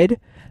wasn't good,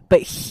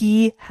 but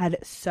he had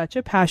such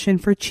a passion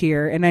for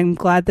cheer, and I'm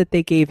glad that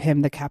they gave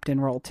him the captain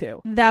role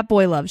too. That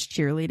boy loves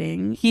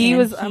cheerleading. He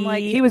was whooped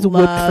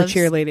for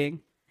cheerleading.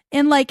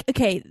 And like,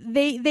 okay,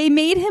 they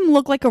made him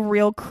look like a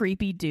real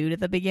creepy dude at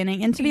the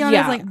beginning. And to be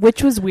honest, like,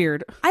 which was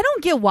weird. I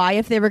don't get why,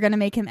 if they were going to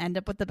make him end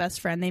up with the best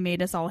friend, they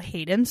made us all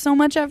hate him so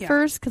much at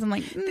first. Because I'm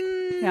like,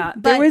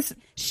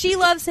 she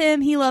loves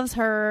him, he loves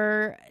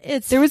her.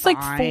 There was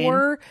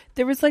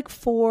like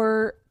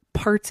four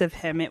parts of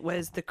him. It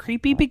was the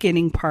creepy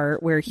beginning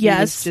part where he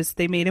was just,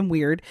 they made him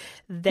weird.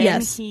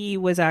 Then he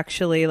was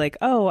actually like,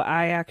 oh,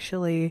 I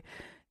actually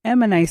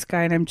am a nice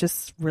guy and I'm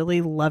just really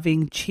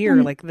loving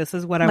cheer. Like, this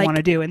is what I want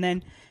to do. And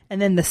then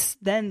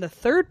the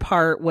third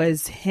part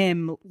was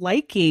him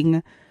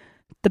liking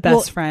the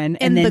best friend,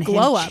 and then the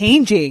glow up,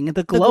 changing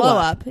the glow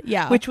up.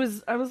 Yeah, which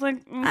was, I was like,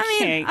 okay. I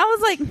mean, I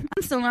was like,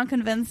 I'm still not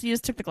convinced. You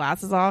just took the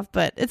glasses off,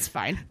 but it's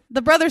fine.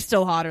 The brother's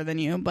still hotter than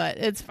you, but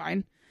it's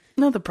fine.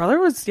 No, the brother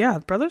was,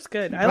 the brother's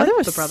good. I like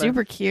the brother.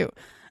 Super cute.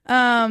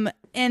 And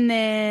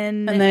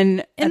then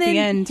at the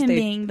end,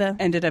 they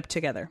ended up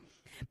together.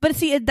 But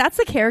see, that's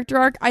the character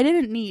arc I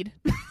didn't need.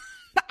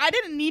 I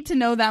didn't need to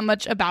know that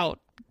much about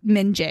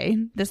Min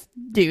Jae, this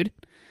dude.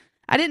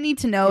 I didn't need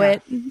to know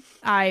it.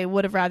 I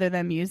would have rather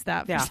them use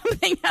that for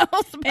something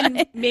else. But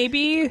and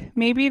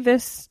maybe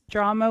this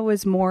drama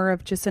was more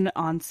of just an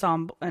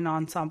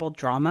ensemble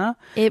drama.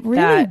 It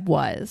really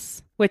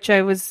was. Which I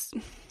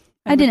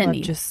didn't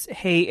need.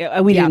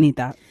 We didn't need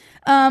that.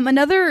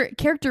 Another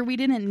character we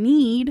didn't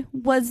need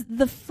was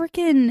the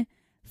freaking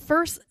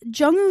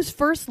Jungwoo's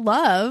first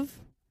love.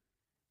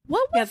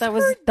 What was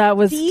that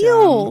was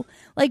deal?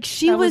 Like,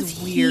 she was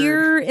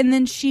here and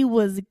then she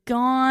was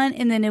gone,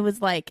 and then it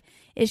was like,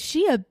 is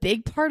she a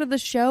big part of the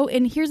show?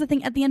 And here's the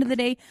thing: at the end of the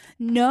day,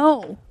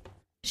 no,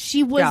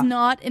 she was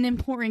not an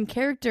important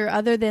character.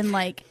 Other than,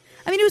 like,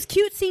 I mean, it was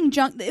cute seeing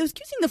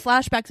the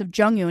flashbacks of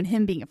Jungwoo and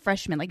him being a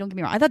freshman. Like, don't get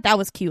me wrong, I thought that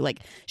was cute. Like,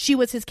 she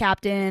was his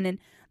captain, and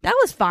that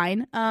was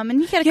fine. And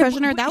he had a crush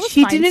on her. That was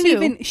fine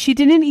too. She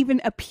didn't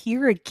even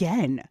appear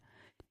again.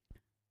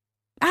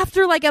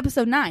 After like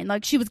episode 9,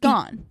 like she was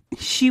gone.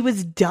 She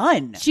was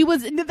done.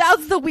 That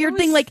was the weird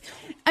thing. Like,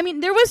 I mean,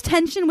 there was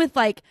tension with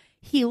like,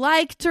 he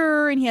liked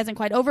her and he hasn't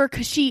quite over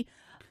because she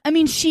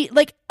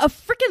like a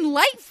freaking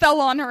light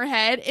fell on her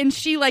head and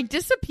she like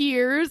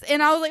disappears.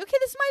 And I was like, okay,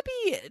 this might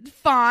be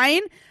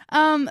fine.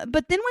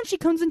 But then when she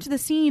comes into the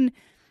scene,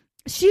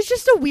 she's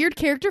just a weird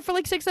character for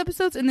like 6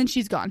 episodes and then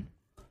she's gone.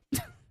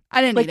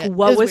 I didn't need it.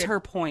 What was her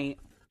point?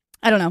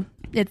 I don't know.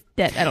 It's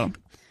dead. I don't know.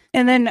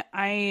 And then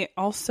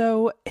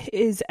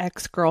his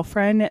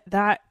ex-girlfriend,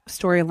 that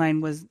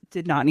storyline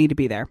did not need to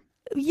be there.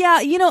 Yeah,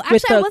 actually,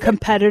 with the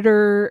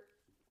competitor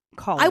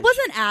college. I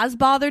wasn't as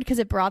bothered because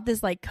it brought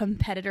this like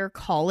competitor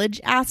college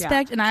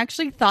aspect, and I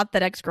actually thought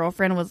that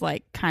ex-girlfriend was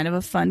like kind of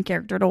a fun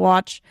character to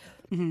watch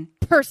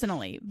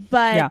personally.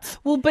 But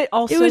but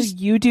also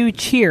you do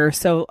cheer,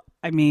 so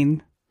I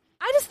mean,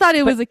 I just thought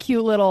it was a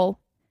cute little.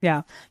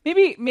 Yeah,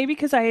 maybe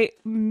because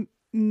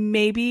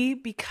maybe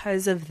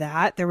because of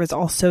that, there was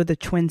also the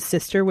twin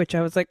sister, which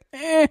I was like,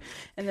 and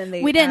then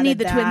we didn't need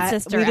the twin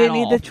sister. We didn't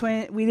need the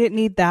twin. We didn't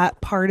need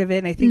that part of it.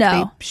 And I think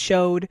they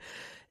showed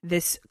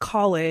this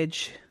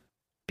college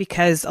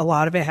because a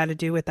lot of it had to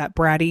do with that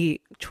bratty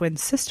twin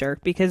sister.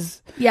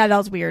 Because that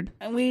was weird.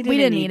 We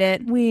didn't need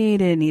it. We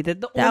didn't need it.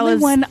 The only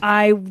one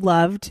I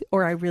loved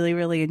or I really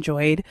really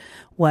enjoyed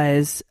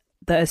was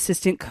the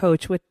assistant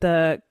coach with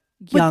the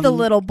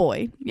little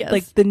boy. Yes,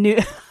 like the new.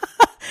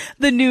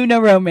 The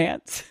Nuna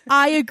romance.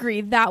 I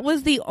agree. That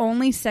was the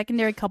only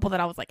secondary couple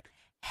that I was like,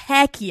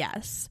 heck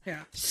yes.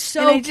 Yeah.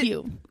 So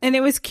cute. And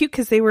it was cute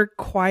because they were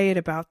quiet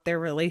about their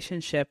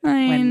relationship.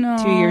 I know.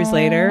 2 years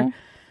later,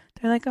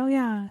 they're like, oh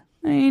yeah,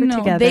 I know.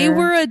 Together. They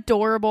were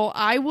adorable.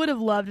 I would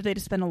have loved if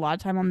they'd spend a lot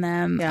of time on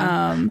them.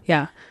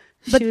 Yeah.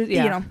 But,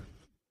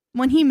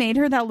 when he made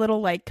her that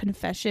little like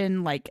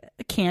confession, like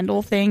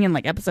candle thing in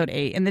like episode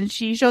 8, and then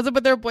she shows up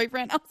with her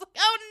boyfriend, I was like,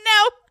 oh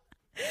no.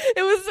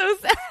 It was so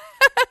sad.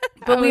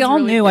 But we all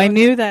knew. I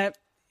knew that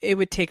it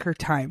would take her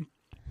time.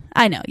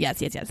 I know.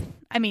 Yes.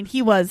 I mean,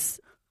 he was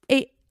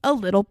a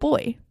little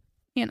boy,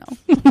 I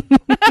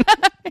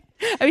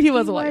mean, he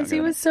was a lot younger.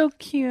 He was so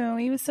cute.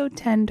 He was so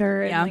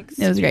tender. Yeah, and, like,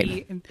 it was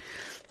great. And,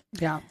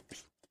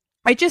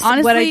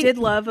 honestly, what I did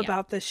love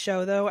about this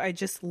show, though, I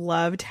just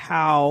loved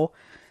how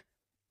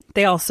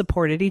they all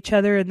supported each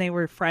other and they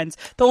were friends.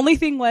 The only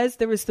thing was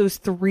there was those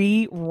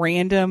 3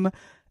 random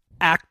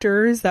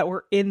actors that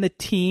were in the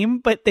team,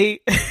 but they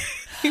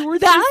were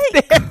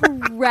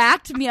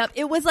cracked me up.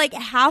 It was like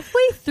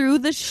halfway through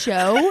the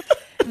show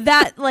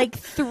that like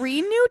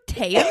 3 new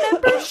Taya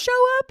members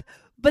show up,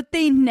 but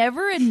they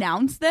never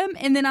announced them.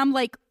 And then I'm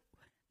like,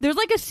 there's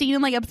like a scene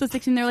in like episode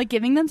 16, they're like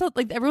giving them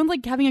like everyone's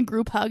like having a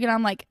group hug, and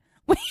I'm like,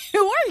 wait,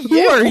 who are you?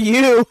 Who are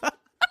you?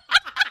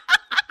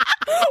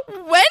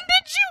 When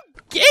did you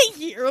get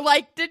here?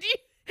 Like,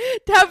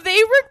 have they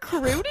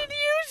recruited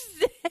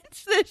you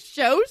since the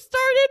show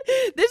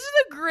started? This is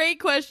a great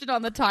question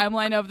on the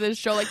timeline of this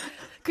show. Like,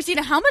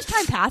 Christina, how much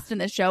time passed in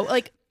this show?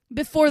 Like,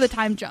 before the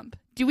time jump?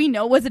 Do we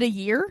know? Was it a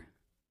year?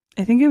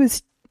 I think it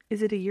was.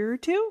 Is it a year or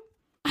 2?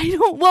 I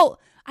don't. Well,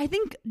 I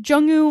think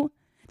Jungwoo.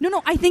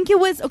 No. I think it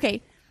was.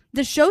 Okay.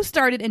 The show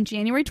started in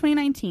January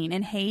 2019,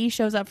 and Hei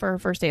shows up for her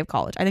first day of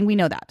college. I think we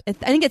know that. I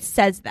think it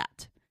says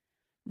that.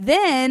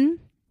 Then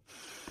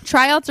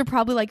tryouts are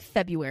probably like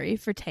February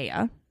for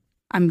Taya.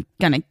 I'm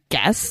gonna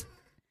guess.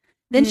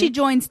 Then she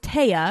joins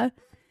Taya.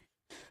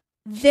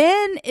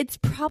 Then it's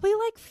probably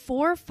like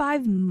 4 or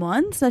 5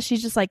 months that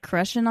she's just like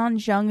crushing on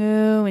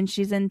Jungwoo and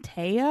she's in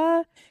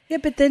Taya. Yeah,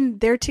 but then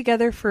they're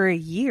together for a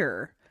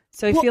year.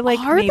 So I feel like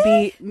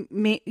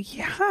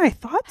yeah, I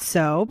thought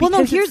so. Well,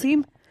 no, here's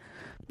in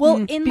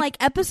like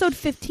episode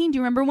 15, do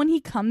you remember when he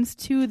comes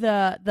to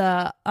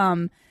the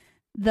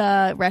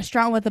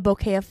restaurant with a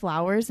bouquet of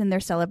flowers and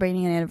they're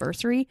celebrating an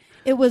anniversary?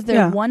 It was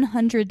their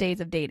 100 days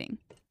of dating.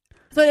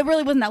 So it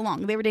really wasn't that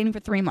long. They were dating for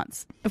 3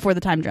 months before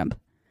the time jump.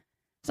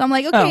 So I'm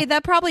like, okay,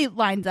 that probably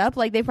lines up.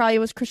 Like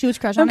she was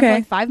crushing on him for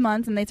like 5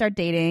 months and they start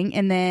dating,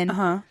 and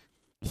then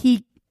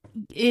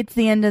it's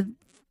the end of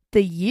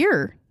the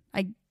year,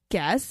 I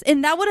guess.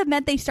 And that would have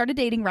meant they started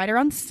dating right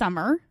around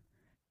summer,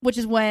 which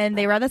is when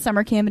they were at the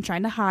summer camp and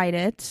trying to hide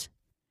it.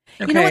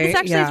 Okay, you know what? This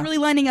actually is really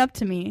lining up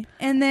to me.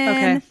 And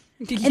then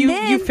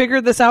you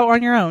figured this out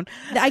on your own.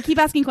 I keep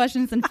asking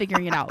questions and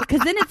figuring it out, because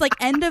then it's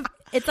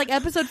like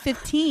episode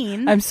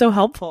 15. I'm so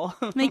helpful.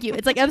 Thank you.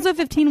 It's like episode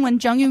 15 when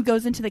Jungwoo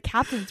goes into the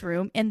captain's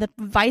room and the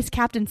vice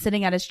captain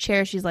sitting at his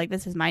chair. She's like,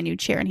 "This is my new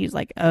chair," and he's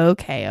like,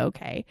 "Okay."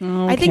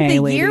 I think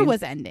the year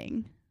was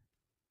ending,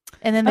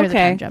 and then there's a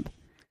time jump.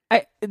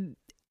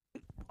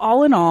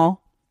 All in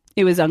all,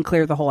 it was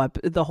unclear the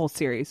whole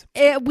series.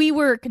 We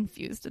were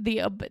confused.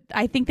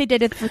 I think they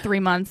did it for 3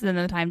 months, and then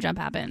the time jump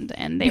happened,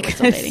 and they were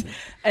still dating.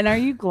 And are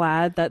you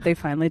glad that they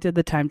finally did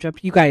the time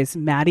jump? You guys,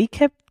 Maddie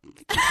kept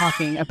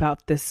talking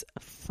about this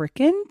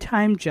freaking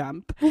time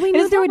jump. Well, we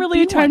knew there would really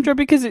be a time jump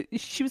because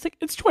she was like,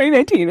 "It's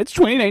 2019. It's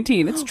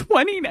 2019. It's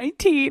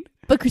 2019."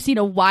 But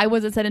Christina, why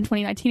was it said in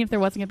 2019 if there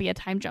wasn't going to be a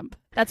time jump?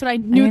 That's what I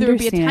knew there would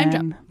be a time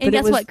jump. And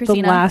guess what,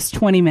 Christina? The last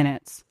 20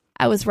 minutes.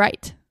 I was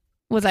right.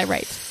 Was I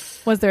right?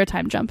 Was there a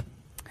time jump?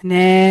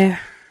 Nah.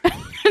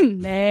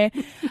 Nah.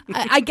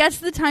 I guess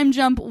the time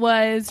jump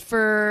was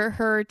for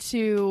her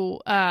to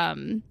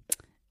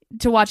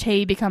watch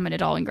Hae become an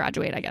adult and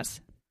graduate, I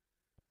guess.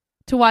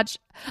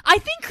 I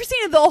think,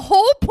 Christina, the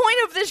whole point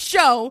of this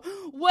show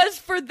was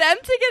for them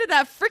to get at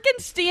that freaking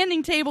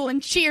standing table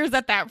and cheers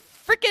at that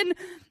freaking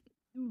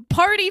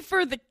party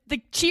for the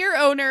cheer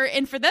owner,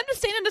 and for them to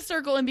stand in a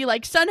circle and be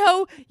like,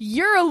 Sunho,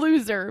 you're a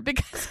loser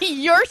because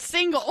you're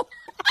single.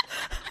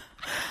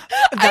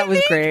 That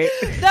was great.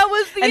 That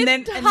was the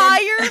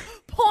entire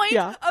point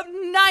of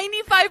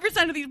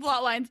 95% of these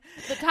plot lines.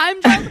 The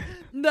time jump,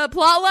 the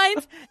plot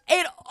lines,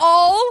 it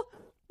all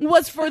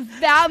was for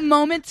that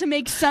moment to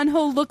make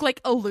Sunho look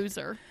like a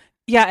loser.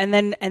 Yeah, and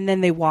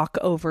then they walk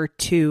over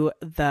to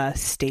the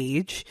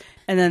stage,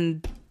 and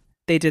then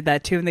they did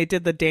that too, and they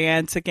did the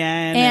dance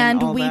again,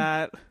 and all we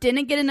that.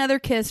 Didn't get another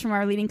kiss from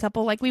our leading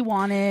couple like we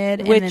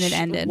wanted, and then it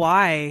ended.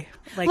 Why?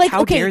 Like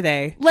how dare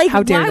they? Like,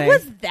 how dare why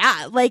was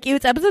that? Like, it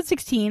was episode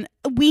 16.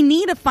 We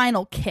need a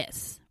final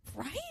kiss,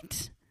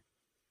 right?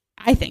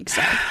 I think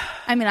so.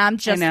 I mean, I'm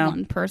just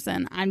one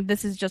person.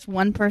 This is just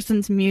one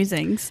person's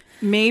musings.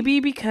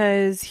 Maybe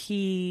because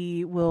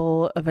he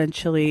will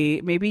eventually,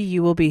 maybe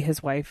you will be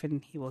his wife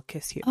and he will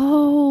kiss you.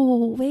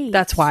 Oh, wait.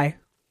 That's why.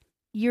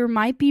 You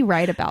might be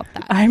right about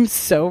that. I'm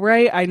so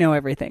right. I know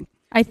everything.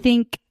 I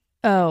think,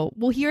 he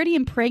already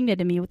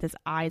impregnated me with his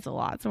eyes a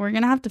lot. So we're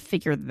going to have to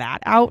figure that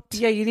out.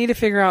 Yeah, you need to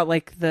figure out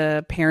like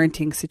the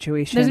parenting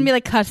situation. There's going to be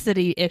like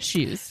custody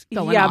issues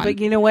going on. Yeah, but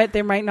you know what?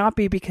 There might not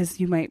be, because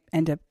you might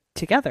end up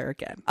together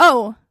again.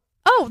 Oh,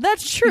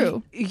 that's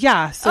true.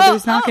 Yeah, so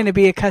there's not going to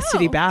be a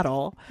custody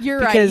battle.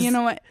 You're right. You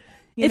know what?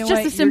 It's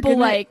just a simple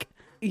when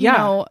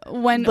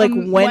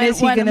is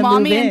he going to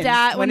move in?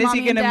 When is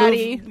he going to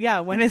move? Yeah,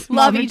 when is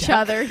love each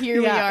other?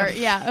 Here we are.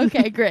 Yeah.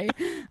 Okay, great.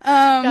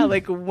 Yeah,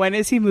 like when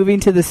is he moving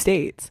to the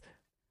States?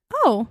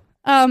 Oh,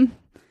 yeah,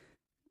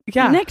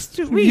 next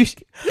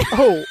week.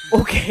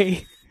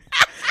 Okay.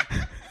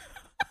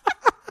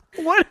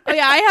 What? Oh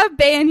yeah, I have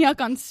Bae and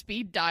Hyuk on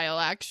speed dial.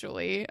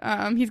 Actually,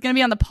 he's gonna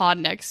be on the pod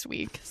next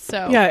week.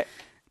 So yeah,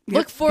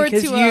 look forward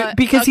to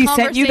because he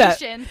sent you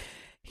that.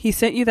 He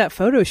sent you that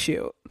photo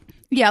shoot.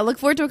 Yeah, look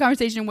forward to a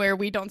conversation where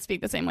we don't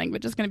speak the same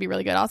language. It's going to be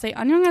really good. I'll say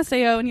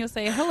annyeonghaseyo, and he'll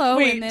say hello,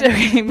 and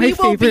then we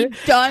will be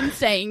done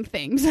saying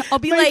things. I'll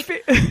be begopa,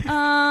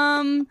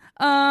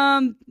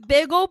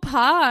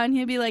 and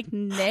he'll be like,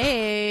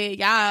 nay,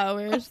 yeah,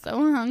 we're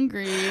so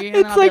hungry. And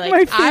it's like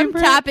my favorite. I'm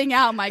tapping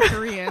out my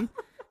Korean.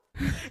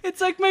 It's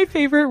like my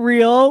favorite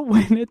reel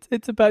when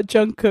it's about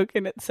Jungkook,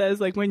 and it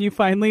says like when you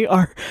finally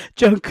are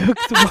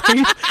Jungkook's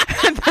wife,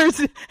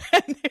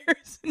 and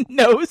there's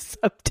no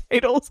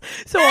subtitles,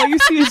 so all you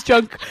see is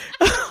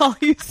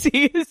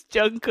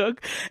Jungkook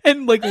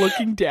and like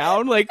looking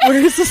down, like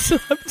where's the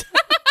subtitles?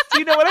 Do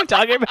you know what I'm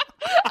talking about?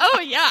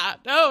 Oh yeah,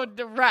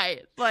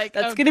 right. Like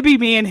that's gonna be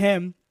me and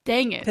him.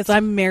 Dang it, because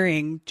I'm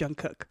marrying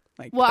Jungkook.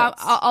 Like, well,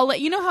 I'll let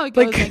you know how it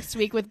goes next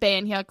week with Bae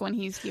and Hyuk when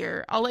he's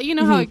here. I'll let you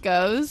know how it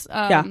goes.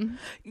 Yeah.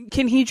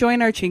 Can he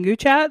join our Chingu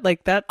chat?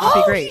 Like, that would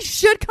be great. He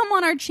should come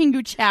on our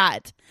Chingu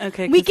chat.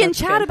 Okay. We can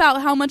chat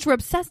about how much we're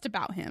obsessed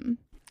about him.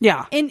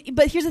 Yeah.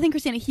 But here's the thing,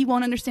 Christina. He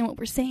won't understand what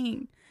we're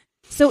saying.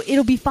 So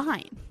it'll be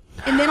fine.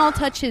 And then I'll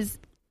touch his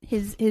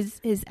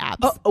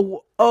abs.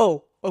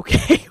 Oh,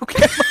 okay.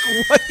 Okay.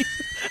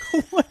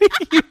 What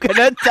are you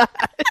gonna touch?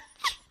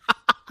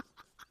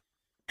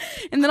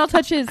 And then I'll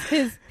touch his.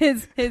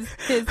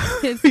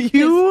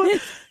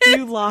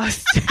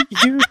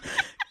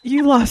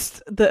 You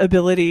lost the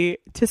ability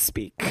to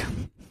speak.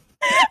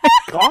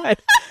 God,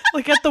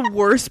 like at the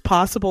worst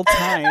possible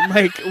time.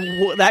 Like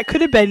that could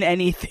have been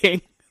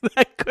anything.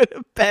 That could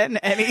have been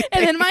anything.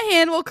 And then my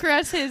hand will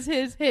caress his.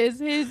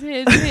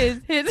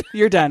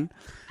 You're done.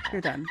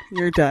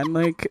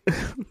 Like,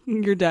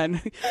 you're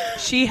done.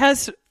 She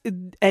has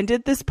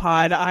ended this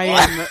pod. I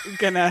am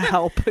gonna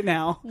help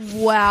now.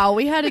 Wow,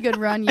 we had a good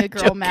run, you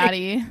girl,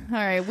 Maddie. All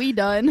right, we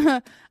done.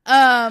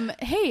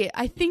 Hey,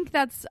 I think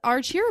that's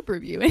our cheer up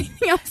review.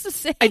 Anything else to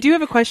say? I do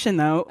have a question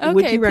though. Okay,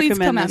 would you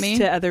recommend this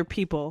to other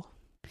people?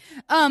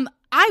 I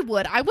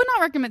would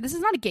not recommend. This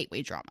is not a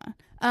gateway drama.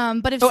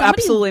 But if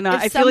absolutely not.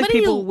 I feel like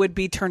people would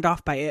be turned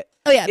off by it.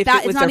 Oh yeah,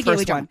 that is not a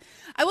gateway drama.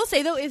 I will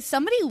say though, if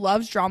somebody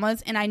loves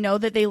dramas, and I know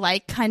that they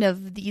like kind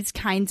of these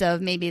kinds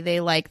of, maybe they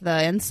like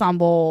the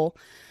ensemble.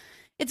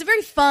 It's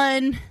very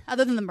fun,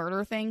 other than the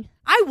murder thing.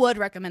 I would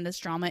recommend this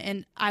drama,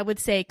 and I would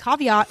say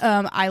caveat.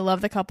 I love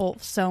the couple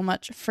so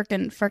much,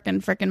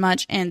 freaking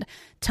much. And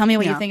tell me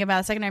what you think about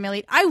a secondary male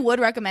lead. I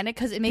would recommend it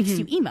because it makes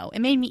you emo. It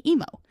made me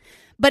emo.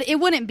 But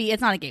it wouldn't be.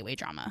 It's not a gateway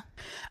drama.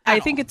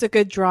 I think it's a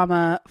good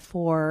drama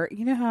for,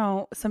 you know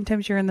how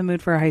sometimes you're in the mood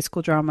for a high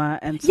school drama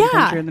and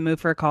sometimes you're in the mood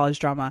for a college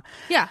drama.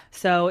 Yeah.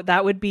 So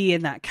that would be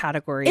in that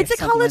category. It's a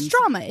college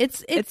drama.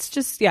 It's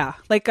just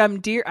like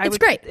it's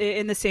great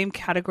in the same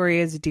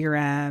category as Dear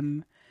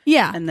M.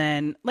 Yeah. And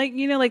then like,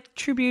 you know, like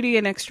True Beauty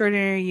and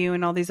Extraordinary You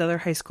and all these other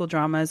high school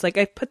dramas. Like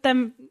I put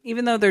them,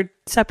 even though they're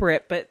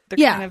separate, but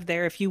they're kind of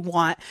there if you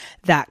want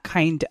that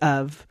kind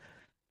of.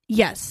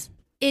 Yes.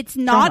 It's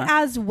not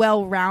drama. as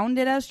well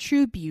rounded as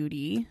True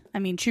Beauty. I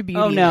mean, True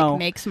Beauty no. like,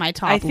 makes my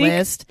top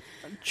list.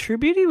 True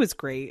Beauty was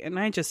great, and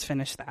I just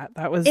finished that.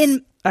 That was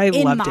in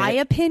loved my it.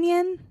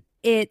 opinion.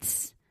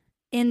 It's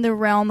in the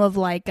realm of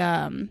like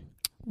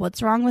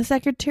What's Wrong with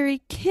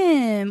Secretary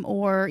Kim,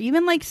 or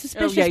even like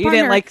Suspicious you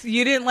Partner.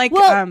 you didn't like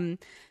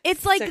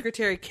it's like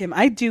Secretary Kim.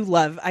 I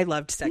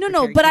loved Secretary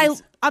no, but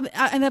Kim's.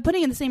 I'm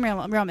putting it in the same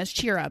realm as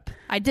Cheer Up.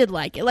 I did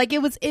like it. Like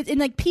and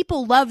like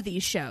people love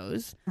these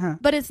shows,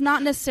 but it's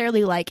not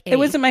necessarily like it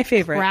wasn't my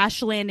favorite.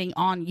 Crash Landing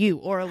on You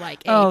or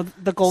like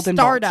the Golden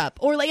Startup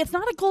Vault. or like it's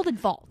not a Golden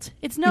Vault.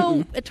 It's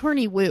no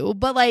Attorney Woo,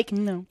 but like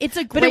it's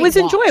a great but it was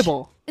watch.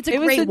 enjoyable. It's a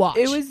great watch.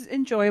 It was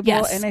enjoyable,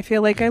 Yes. and I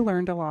feel like I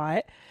learned a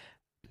lot.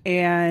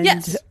 And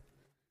yes.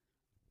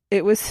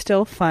 It was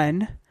still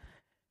fun.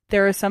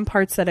 There are some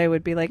parts that I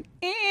would be like,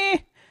 eh.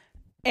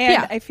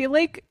 And I feel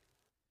like,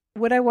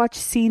 would I watch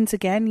scenes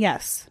again?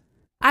 Yes.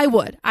 I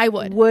would.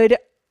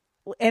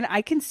 And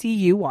I can see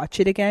you watch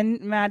it again,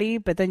 Maddie,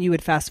 but then you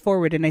would fast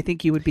forward and I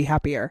think you would be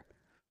happier.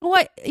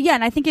 Well,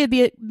 and I think it'd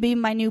be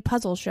my new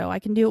puzzle show. I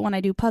can do it when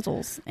I do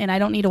puzzles, and I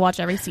don't need to watch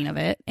every scene of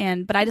it.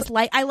 But I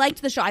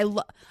liked the show. I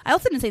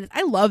also didn't say this.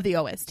 I love the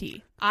OST.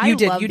 You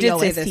did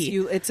say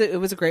this. It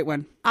was a great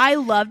one. I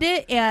loved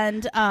it,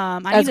 and I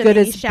as need good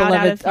to as shout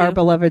out our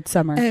beloved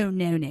Summer. Oh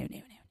no!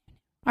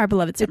 Our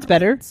beloved Summer. It's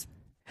better. Wins.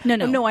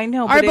 No, I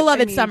know. Our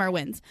beloved Summer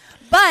wins,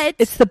 but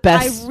it's the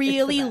best. I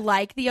really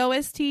like the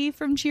OST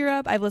from Cheer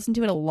Up. I've listened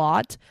to it a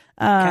lot.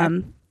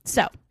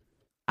 So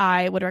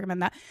I would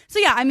recommend that. So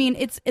yeah, I mean,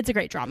 it's a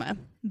great drama,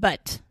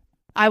 but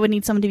I would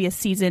need someone to be a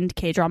seasoned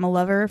K-drama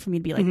lover for me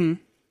to be like,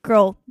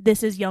 girl,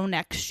 this is your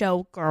next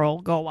show,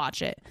 girl, go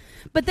watch it.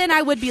 But then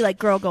I would be like,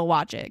 girl, go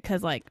watch it,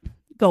 because like,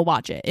 go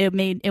watch it.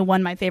 It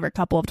won my favorite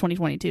couple of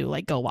 2022.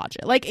 Like, go watch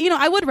it. Like,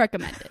 I would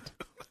recommend it.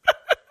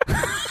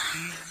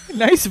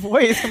 Nice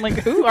voice. I'm like,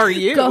 who are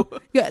you?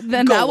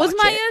 Then that was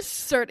my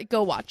assert.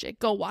 Go watch it.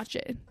 Go watch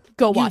it.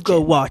 Go watch it. Go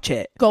watch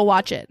it. Go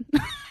watch it.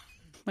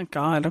 My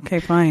God.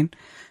 Okay, fine.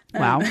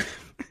 Wow.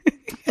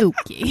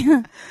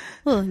 Okay.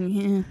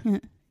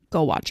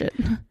 Go watch it.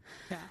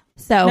 Yeah.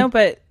 So no,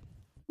 but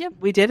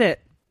we did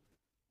it.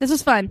 This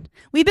was fun.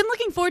 We've been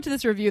looking forward to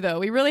this review, though.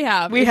 We really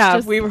have. We've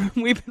been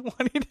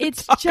wanting to.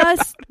 It's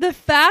just the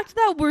fact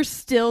that we're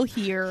still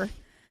here.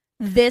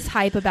 This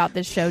hype about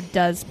this show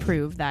does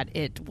prove that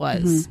it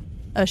was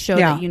a show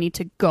that you need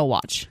to go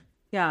watch.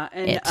 Yeah,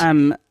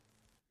 and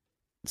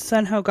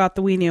Sunho got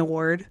the Weenie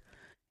Award,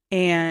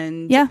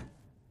 and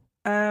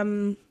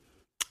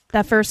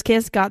that First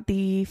Kiss got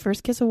the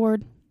First Kiss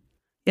Award.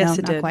 Yes, no,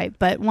 it not did. quite,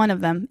 but one of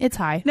them. It's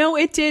high. No,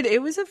 it did.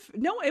 It was it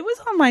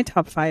was on my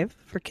top 5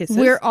 for kisses.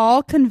 We're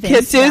all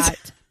convinced kisses.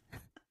 That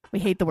we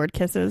hate the word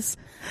kisses.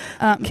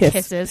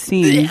 Kisses.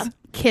 Scenes.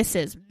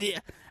 Kisses.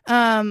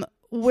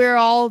 We're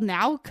all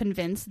now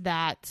convinced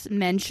that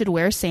men should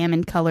wear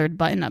salmon-colored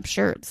button-up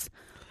shirts.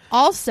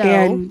 Also,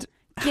 and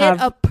get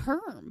a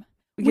perm.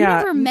 We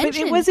never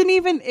mentioned. But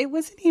it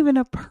wasn't even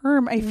a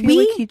perm. I feel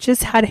like he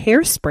just had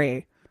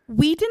hairspray.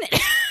 We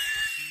didn't.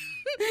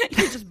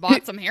 You just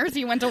bought some hair. So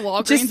you went to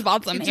Walgreens,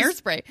 bought some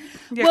hairspray.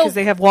 Yeah, because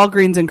they have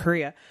Walgreens in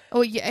Korea.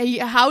 Oh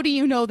yeah. How do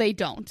you know they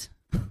don't?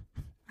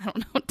 I don't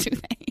know. Do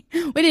they?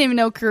 We didn't even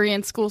know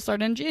Korean school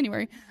started in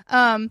January.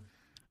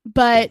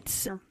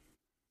 But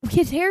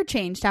his hair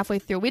changed halfway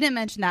through. We didn't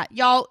mention that,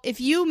 y'all.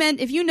 If you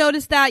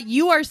noticed that,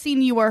 you are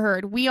seen, you are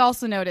heard. We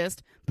also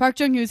noticed Park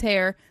Jung-hoo's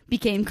hair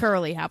became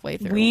curly halfway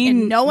through,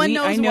 and no one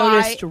knows why. I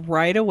noticed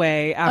right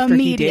away after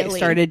he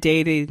started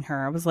dating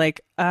her. I was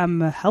like,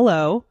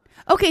 hello.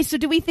 Okay, so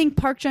do we think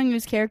Park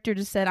Jung-woo's character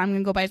just said, I'm going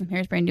to go buy some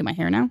hairspray and do my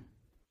hair now?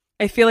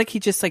 I feel like he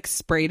just like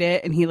sprayed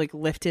it and he like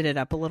lifted it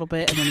up a little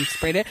bit and then he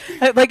sprayed it.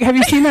 Like, have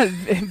you seen that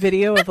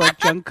video of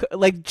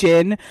like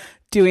Jin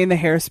doing the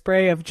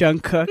hairspray of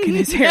Jungkook and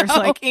his hair's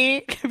like,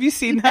 have you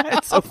seen that?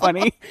 It's so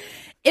funny.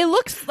 It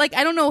looks like,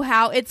 I don't know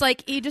how, it's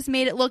like he just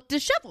made it look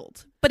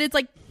disheveled, but it's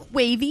like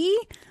wavy.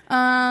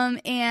 And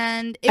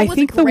it was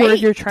think the word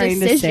you're trying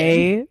to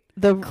say,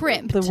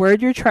 crimped. The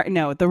word you're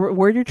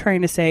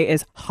trying to say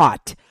is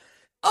hot.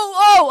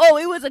 Oh,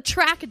 it was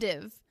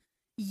attractive.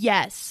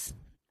 Yes.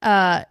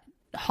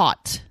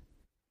 Hot.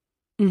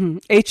 Mm-hmm.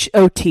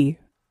 H-O-T.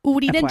 Ooh,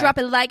 he didn't drop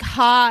it like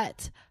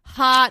hot.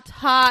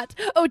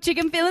 Oh,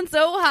 chicken feeling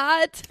so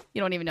hot.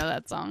 You don't even know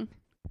that song.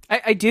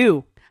 I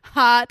do.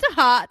 Hot.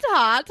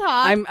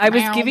 I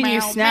was giving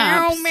you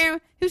snaps.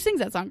 Who sings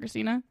that song,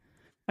 Christina?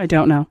 I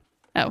don't know.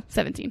 Oh,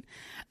 17.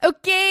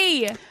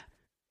 Okay.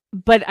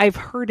 But I've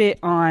heard it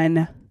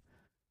on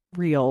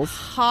Reels.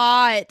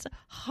 Hot.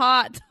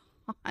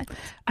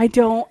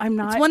 I'm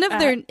not. It's one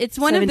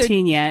of their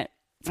 17 yet.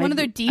 It's one of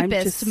their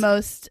deepest,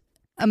 most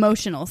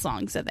emotional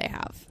songs that they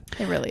have.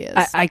 It really is.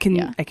 I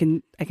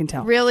can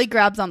tell. Really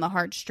grabs on the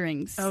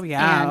heartstrings. Oh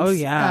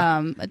yeah.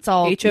 And, it's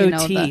all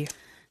H-O-T.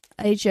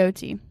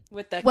 H-O-T.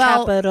 With the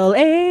capital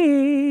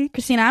A.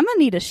 Christina, I'm gonna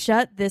need to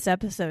shut this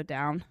episode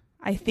down.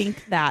 I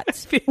think that I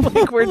feel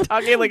like we're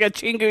talking like a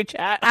Chingu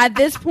chat. At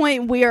this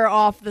point, we are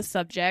off the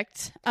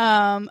subject.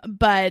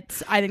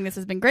 But I think this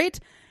has been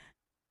great.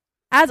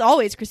 As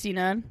always,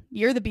 Christina,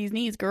 you're the bee's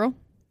knees, girl.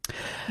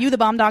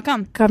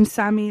 youthebomb.com.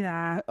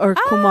 Kamsamida or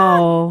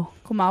kumao.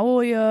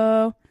 Kumao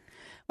yo.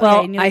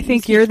 Well, I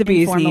think you're the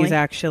bee's knees,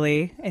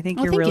 actually. I think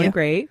you're really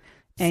great.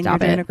 And you're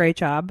doing a great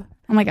job.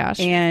 Oh my gosh.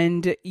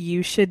 And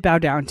you should bow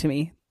down to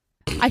me.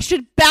 I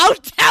should bow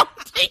down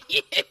to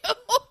you.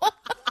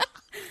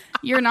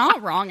 You're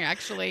not wrong,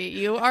 actually.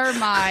 You are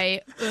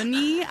my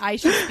uni. I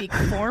should speak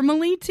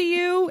formally to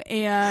you,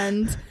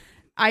 and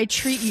I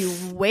treat you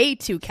way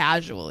too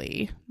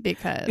casually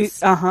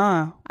because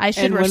I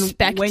should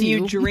respect when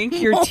you. When you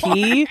drink your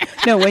tea,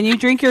 when you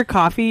drink your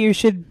coffee, you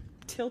should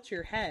tilt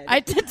your head. I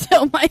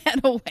tilt my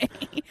head away.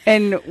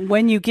 And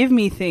when you give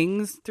me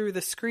things through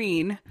the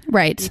screen,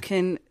 right, you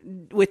can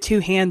with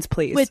two hands,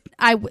 please.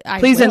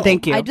 Please and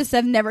thank you. I just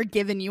have never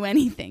given you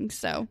anything,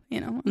 so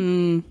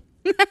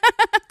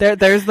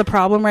There's the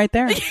problem right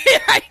there.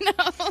 I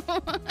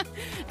know.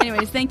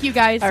 Anyways, thank you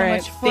guys so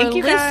much for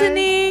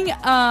listening.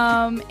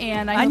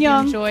 And I hope you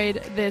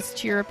enjoyed this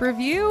Cheer Up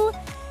review.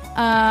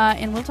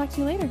 And we'll talk to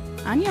you later.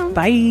 Annyeong.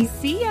 Bye.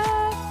 See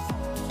ya.